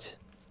 Надевать.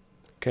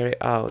 Carry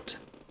out.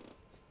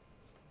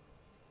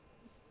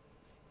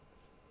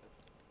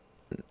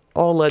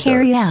 All letter.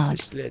 Carry out.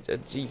 Осуществлять.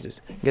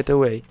 Jesus. Get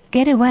away.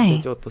 Get away.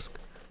 Взять отпуск.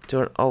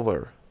 Turn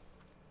over.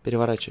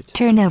 Переворачивать.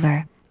 Turn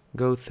over.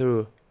 Go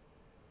through.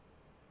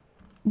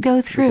 Go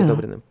Быть through.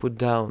 одобренным. Put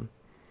down.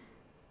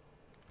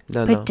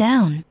 Don't Put know.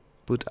 down.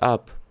 Put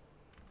up.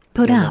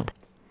 Put Don't know. up.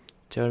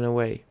 Turn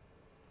away.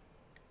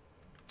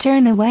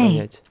 Turn away.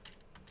 Понять.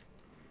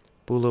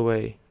 Pull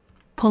away.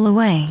 Pull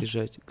away.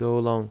 Держать. Go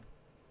along.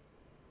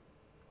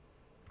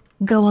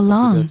 Go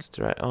along. Let's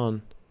try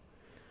on.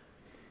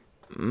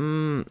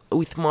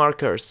 With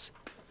markers.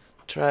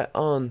 Try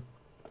on.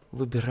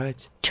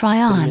 Выбирать.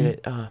 Try on.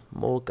 Примерять.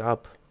 Walk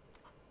up.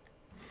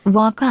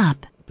 Walk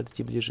up.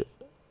 Подойти ближе.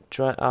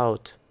 Try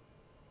out.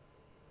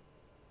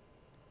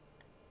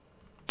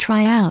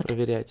 Try out.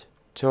 Проверять.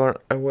 Turn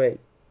away.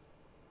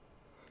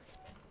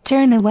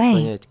 Turn away.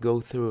 Понять.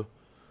 Go through.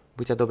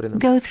 Быть одобренным.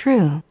 Go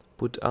through.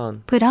 Put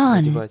on. Put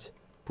on. Надевать.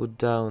 Put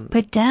down.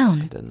 Put I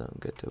down. don't know.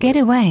 Get away. Get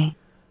away.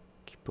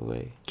 Keep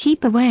away.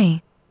 Keep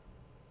away.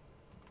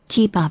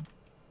 Keep up.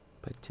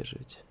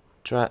 Поддерживать.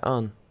 Try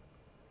on.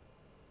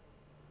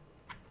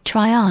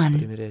 Try on.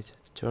 Примерять.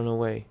 Turn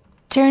away.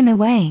 Turn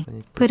away.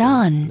 Понять. Put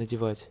on.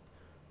 Надевать.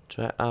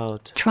 Try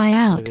out. Try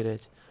out.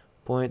 Проверять.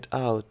 Point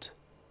out.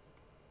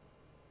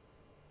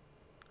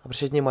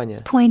 Обращать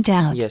внимание. Point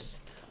out. Yes.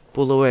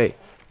 Pull away.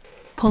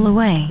 Pull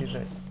away.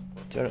 Держать.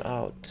 Turn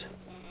out.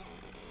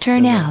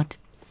 Turn Don't know. out.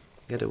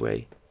 Get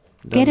away.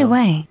 Don't Get know.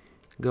 away.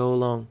 Go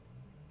along.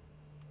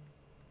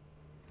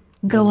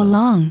 Go Don't know.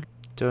 along.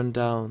 Turn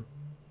down.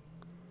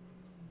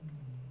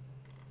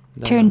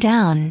 Don't Turn know.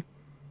 down.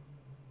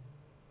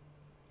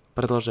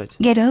 Продолжать.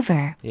 Get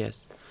over.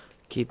 Yes.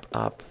 Keep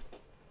up.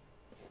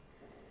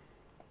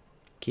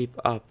 Keep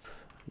up.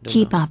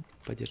 Keep up.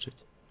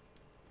 Подержать.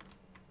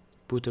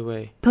 Put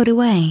away. Put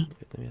away.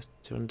 Это место.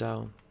 Turn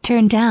down.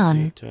 Turn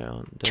down. Try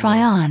on.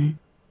 Try on.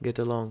 Get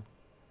along.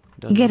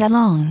 Get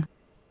along.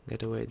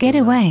 Get away. Get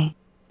away.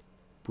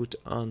 Put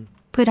on.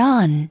 Put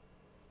on.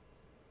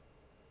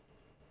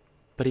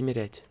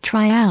 Примерять.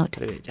 Try out.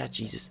 Проверять.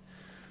 Jesus.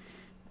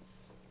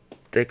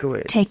 Take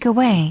away. Take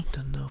away.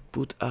 Don't know.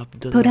 Put up.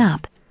 Don't Put know.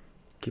 up.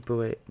 Keep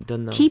away.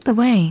 Don't know. Keep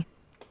away.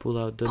 Pull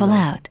out. Don't Pull know.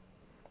 out.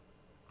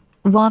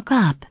 Walk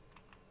up.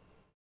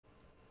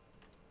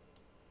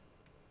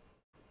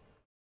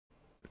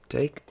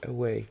 Take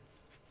away.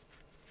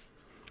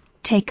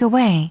 Take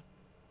away.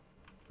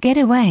 Get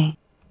away.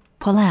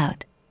 Pull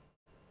out.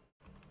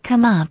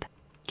 Come up.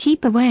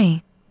 Keep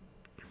away.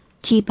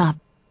 Keep up.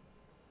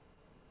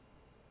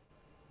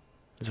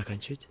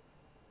 Заканчивать.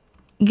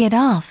 Get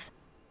off.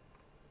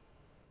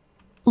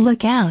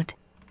 Look out.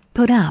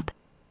 Put up.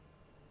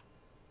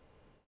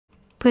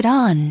 Put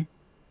on.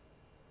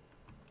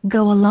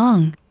 Go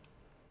along.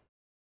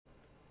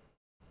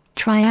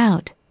 Try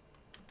out.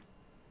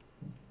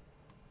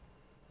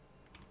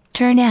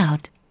 Turn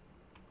out.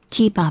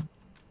 Keep up.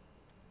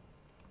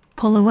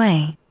 Pull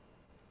away.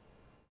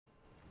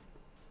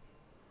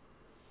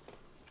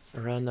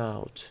 Run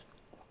out.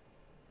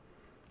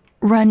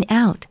 Run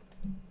out.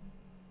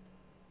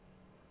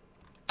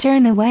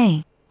 Turn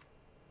away.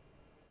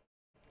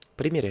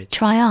 Примерять.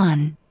 Try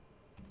on.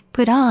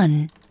 Put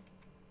on.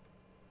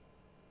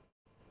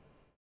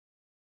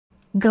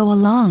 Go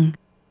along.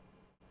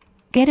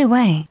 Get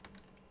away.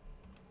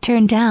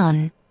 Turn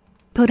down.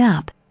 Put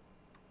up.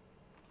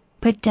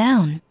 Put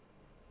down.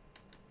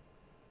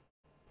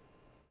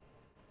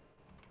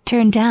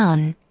 Turn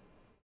down.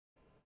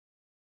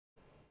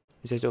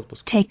 Взять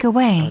отпуск. Take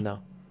away. No.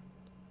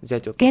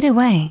 Взять отпуск. Get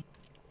away.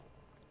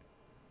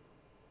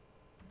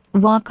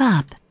 Walk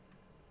up.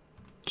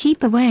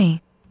 Keep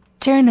away.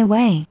 Turn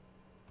away.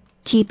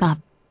 Keep up.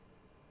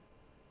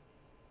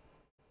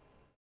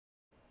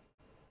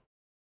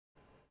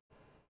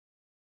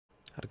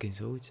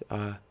 Организовывать.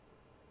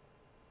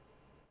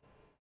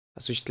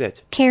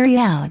 Осуществлять. Carry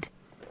out.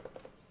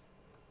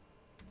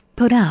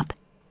 Put up.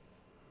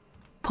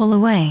 Pull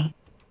away.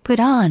 Put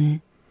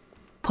on.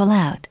 Pull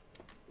out.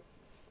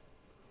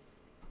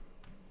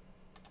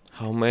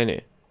 How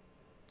many?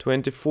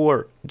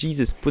 24.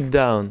 Jesus, put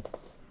down.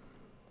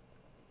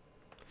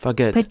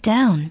 Forget. Put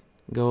down.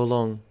 Go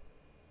along.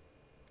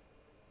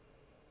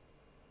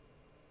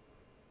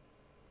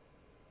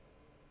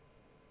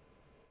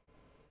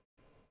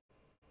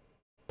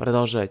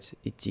 Продолжать.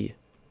 Идти.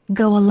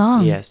 Go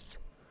along. Yes.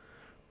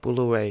 Pull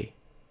away.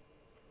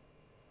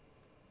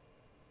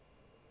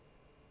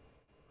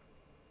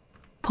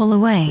 Pull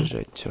away.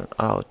 Держать. Turn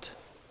out.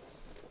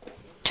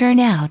 Turn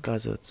out.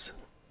 Отказываться.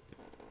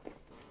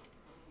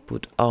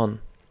 Put on.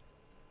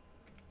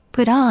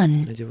 Put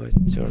on. Надевать.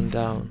 Turn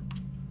down.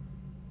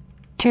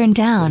 Turn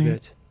down.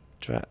 Продвигать.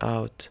 Try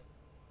out.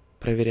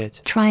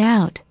 Проверять. Try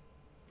out.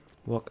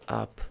 Walk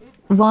up.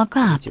 Walk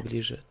up. Идти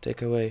ближе.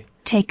 Take away.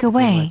 Take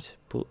away. Поднимать.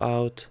 Pull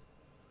out.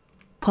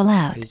 Pull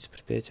out. Ходить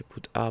предприятие.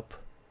 Put up.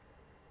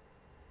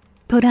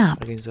 Put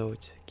up.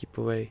 Организовывать. Keep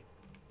away.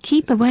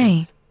 Keep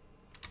away.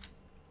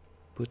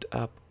 Put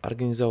up.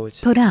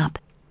 Организовывать. Put up.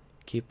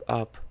 Keep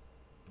up.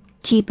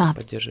 Keep up.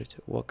 Поддерживать.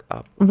 Walk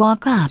up.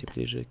 Walk up. Идти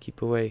ближе.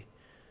 Keep away.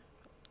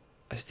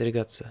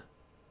 Остерегаться.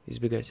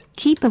 Избегать.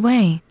 Keep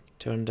away.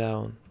 Turn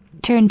down.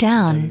 Turn Don't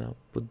down. know.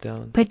 Put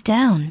down. Put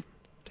down.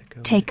 Take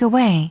away. Take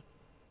away.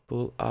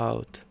 Pull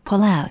out.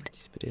 Pull out.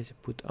 Предприятие.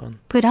 Put on.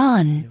 Put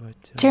on.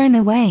 Надевать. Turn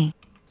away.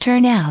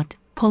 Turn out.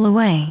 Pull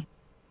away.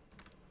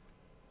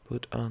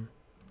 Put on.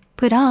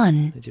 Put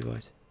on.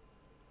 Надевать.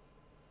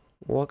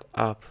 Walk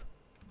up.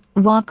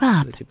 Walk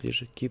up. Идти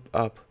ближе. Keep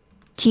up.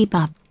 Keep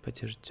up.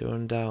 Поддерживать.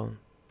 Turn down.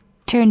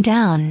 Turn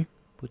down.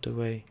 Put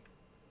away.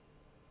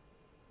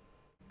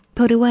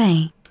 Put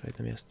away.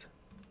 Это место.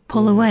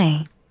 Pull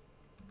away.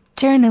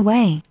 Turn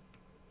away.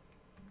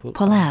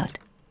 Pull out.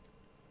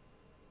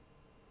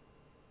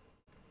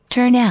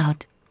 Turn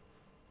out.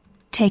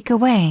 Take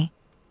away.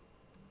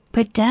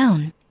 Put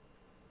down.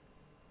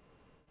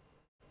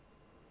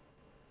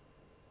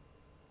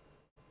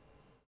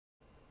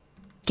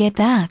 Get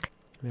back.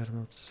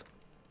 Вернуться.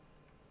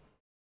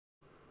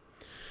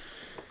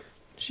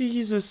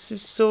 Jesus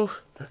is so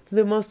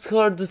the most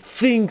hardest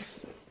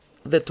things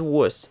that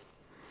was.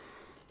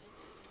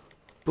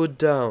 Put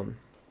down.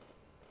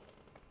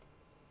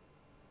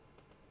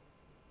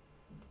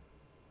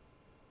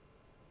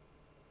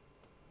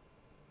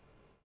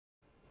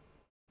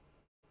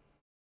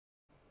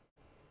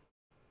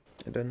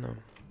 I don't know.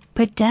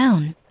 Put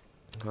down.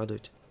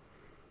 Откладывать.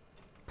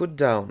 Put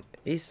down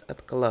is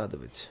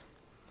откладывать.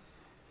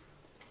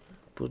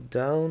 Put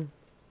down.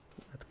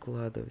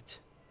 Откладывать.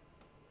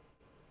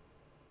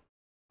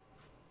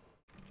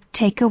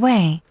 Take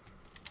away.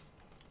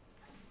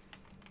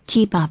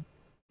 Keep up.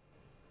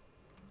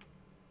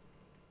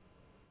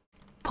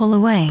 Pull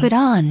away. Put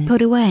on.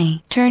 Put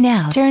away. Turn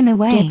out. Turn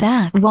away. Get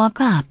back.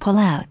 Walk up. Pull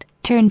out.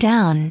 Turn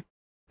down.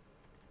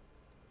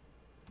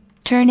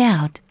 Turn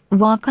out.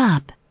 Walk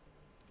up.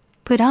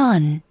 Put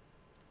on.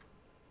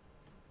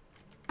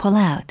 Pull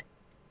out.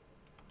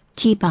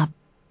 Keep up.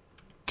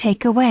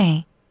 Take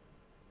away.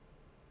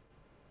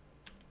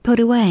 Put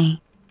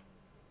away.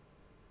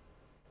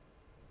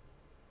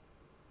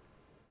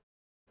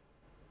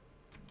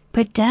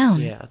 Put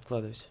down. Yeah,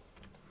 откладывать.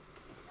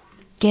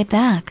 Get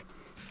back.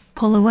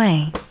 Pull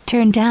away.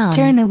 Turn down.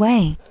 Turn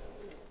away.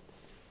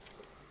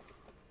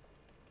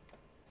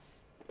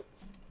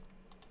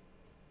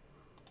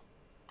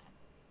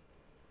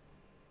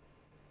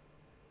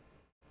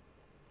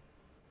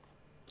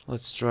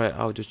 Let's try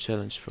audio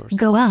challenge first.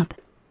 Go up.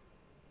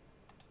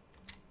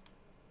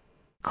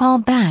 Call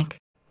back.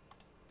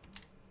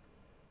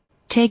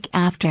 Take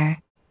after.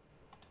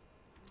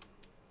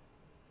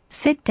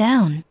 Sit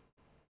down.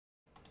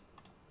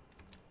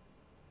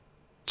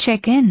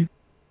 Check in.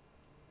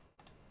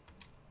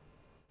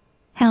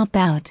 Help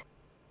out.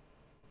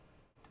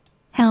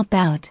 Help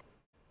out.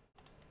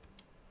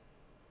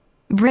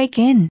 Break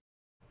in.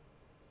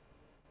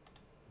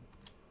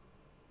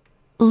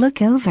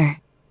 Look over.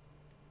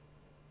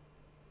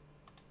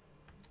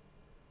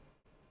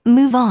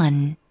 Move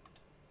on.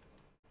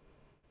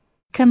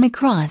 Come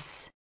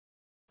across.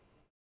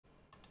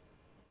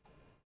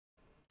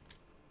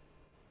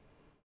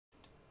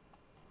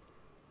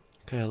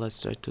 Okay,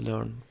 let's try to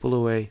learn. Pull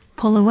away.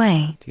 Pull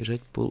away.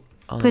 Отъезжать, pull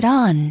on. Put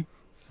on.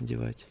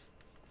 Надевать.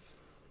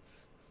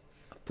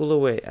 Pull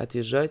away.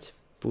 Отъезжать,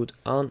 put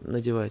on,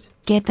 надевать.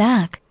 Get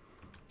back.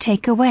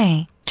 Take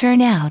away.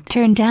 Turn out.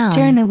 Turn down.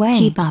 Turn away.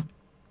 Keep up.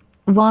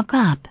 Walk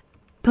up.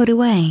 Put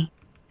away.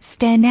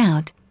 Stand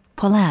out.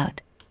 Pull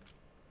out.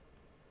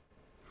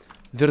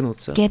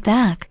 Вернуться. Get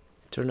back.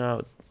 Turn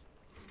out.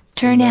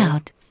 Turn Down.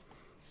 out.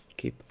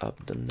 Keep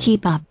up. Down.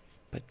 Keep up.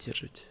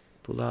 Поддерживать.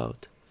 Pull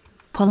out.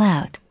 Pull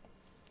out.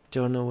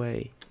 Turn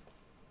away.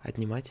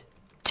 Отнимать.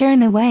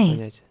 Turn away.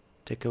 Понять.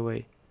 Take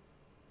away.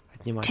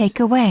 Отнимать. Take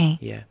away.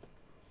 Yeah.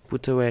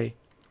 Put away.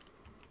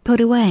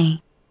 Put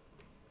away.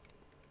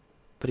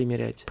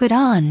 Примерять. Put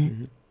on.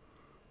 Мгм.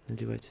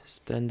 Надевать.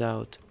 Stand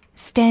out.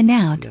 Stand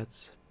out.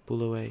 Удаляться.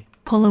 Pull away.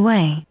 Pull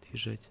away.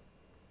 Отъезжать.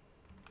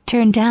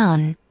 Turn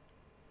down.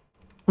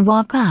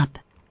 Walk up.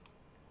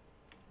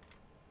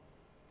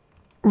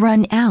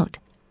 Run out.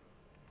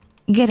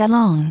 Get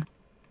along.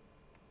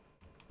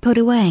 Put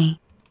away.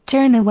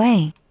 Turn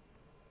away.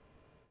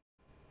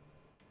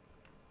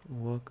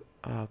 Walk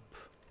up.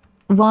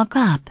 Walk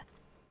up.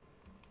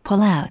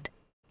 Pull out.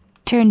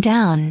 Turn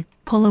down.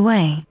 Pull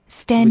away.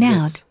 Stand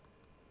out. Выделяться.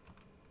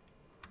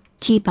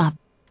 Keep up.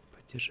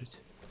 Поддержать.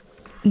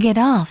 Get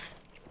off.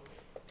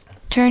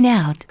 Turn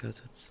out.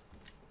 Отказываться.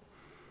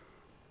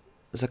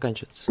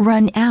 Заканчиваться.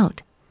 Run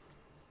out.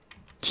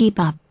 Keep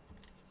up.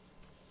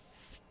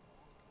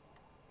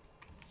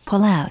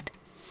 Pull out.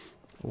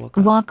 Walk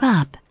up. Walk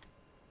up.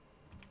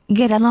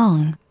 Get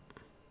along.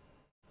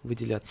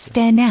 Выделяться.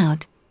 Stand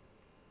out.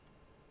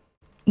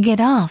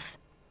 Get off.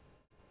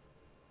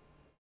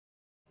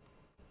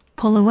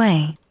 Pull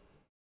away.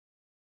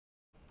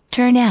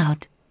 Turn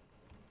out.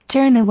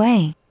 Turn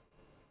away.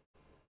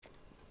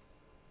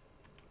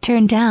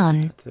 Turn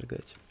down.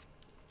 Отвергать.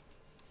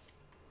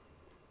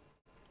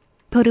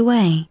 Put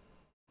away.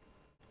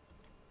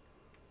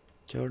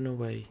 Turn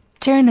away.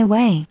 Turn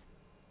away.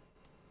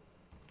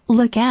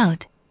 Look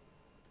out.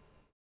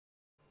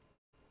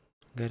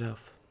 Get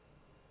off.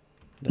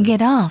 Да.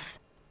 Get off.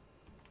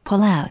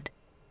 Pull out.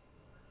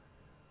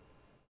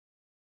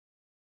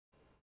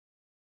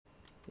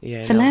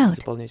 Я Fill имел out.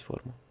 заполнять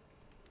форму.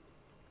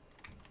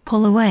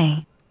 Pull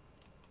away.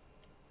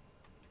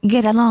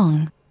 Get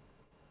along.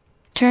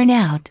 Turn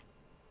out.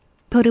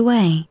 Put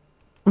away.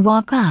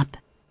 Walk up.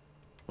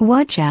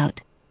 Watch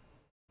out.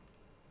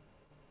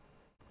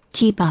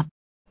 Keep up.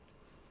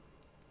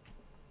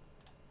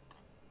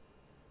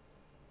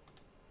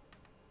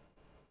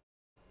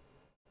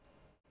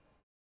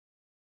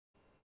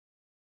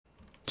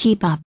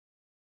 Keep up.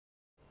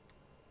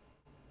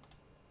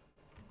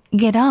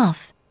 Get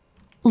off.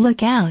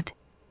 Look out.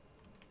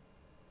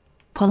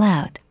 Pull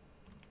out.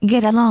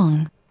 Get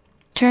along.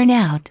 Turn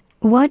out.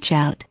 Watch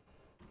out.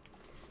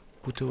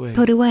 Put away.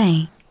 Put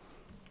away.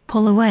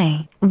 Pull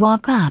away.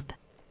 Walk up.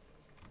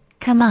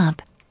 Come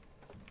up.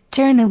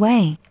 Turn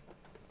away.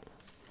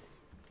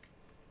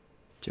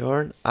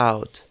 Turn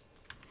out.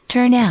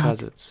 Turn out.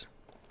 Отказываться.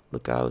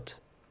 Look out.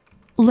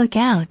 Look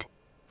out.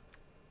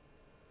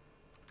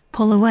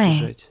 Pull away.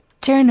 Бежать.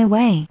 Turn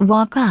away.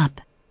 Walk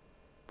up.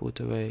 Put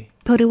away.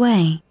 Put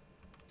away.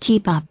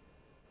 Keep up.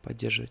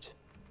 Поддерживать.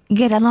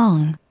 Get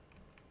along.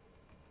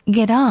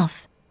 Get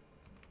off.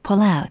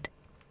 Pull out.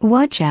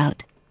 Watch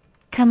out.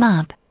 Come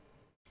up.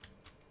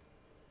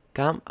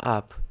 Come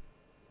up.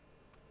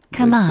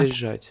 Come up.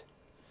 Приезжать.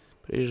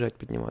 Приезжать,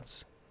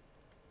 подниматься.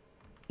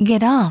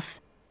 Get off.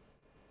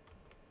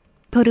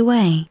 Put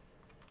away.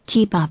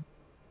 Keep up.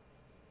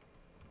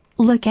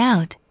 Look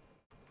out.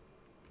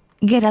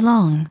 Get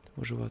along.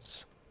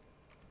 Уживаться.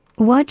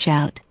 Watch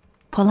out.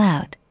 Pull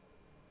out.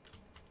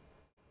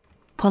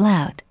 Pull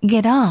out.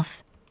 Get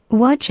off.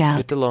 Watch out.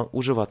 Get along.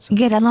 Уживаться.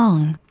 Get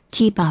along.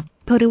 Keep up.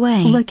 Put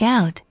away. Look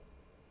out.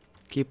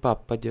 Keep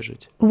up.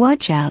 Поддерживать.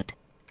 Watch out.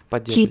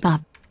 keep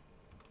up,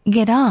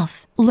 get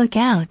off, look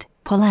out,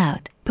 pull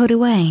out, put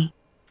away,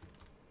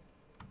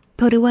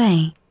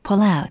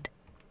 pull out,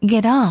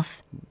 get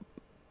off,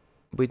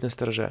 быть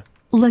настороже.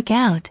 look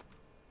out,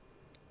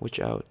 Watch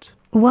out.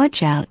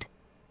 watch out,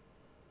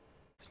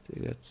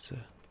 Остерегаться.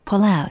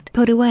 pull out,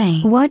 put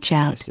away, watch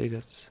out,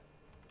 Остерегаться.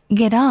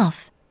 get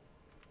off,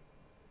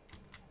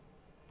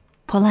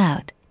 pull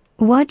out,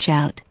 watch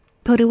out,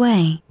 put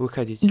away,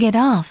 Выходить. get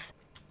off,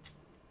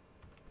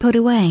 put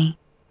away,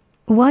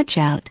 watch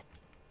out,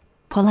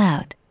 pull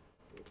out,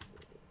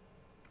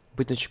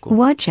 Быть начеку.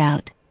 watch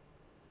out,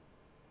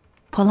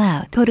 pull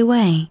out, put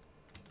away,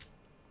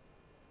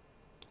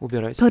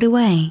 Убирать. put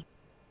away,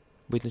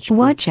 Быть начеку.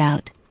 watch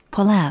out,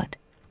 pull out,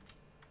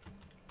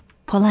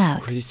 pull out,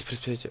 Уходить с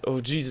предприятия. Oh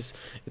Jesus,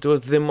 it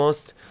was the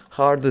most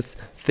hardest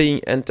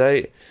thing, and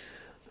I...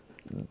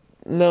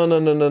 No.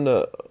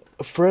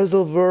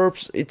 Phrasal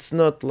verbs, it's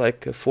not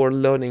like for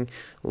learning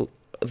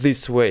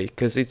this way,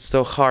 because it's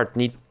so hard.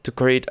 Need to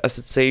create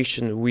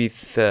association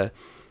with...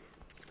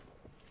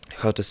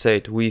 how to say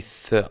it?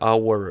 With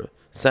our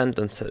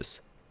sentences.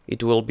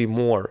 It will be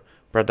more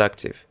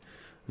productive.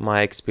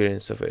 My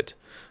experience of it.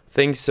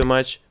 Thanks so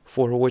much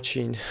for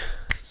watching.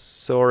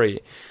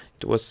 Sorry,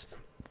 it was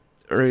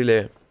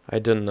really, I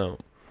don't know.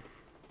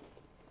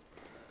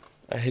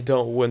 I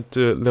don't want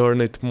to learn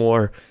it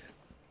more.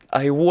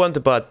 I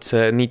want, but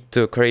need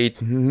to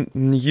create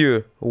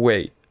new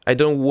way. I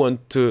don't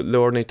want to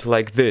learn it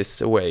like this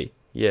way.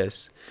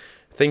 Yes.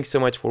 Thanks so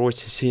much for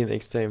watching. See you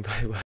next time. Bye bye.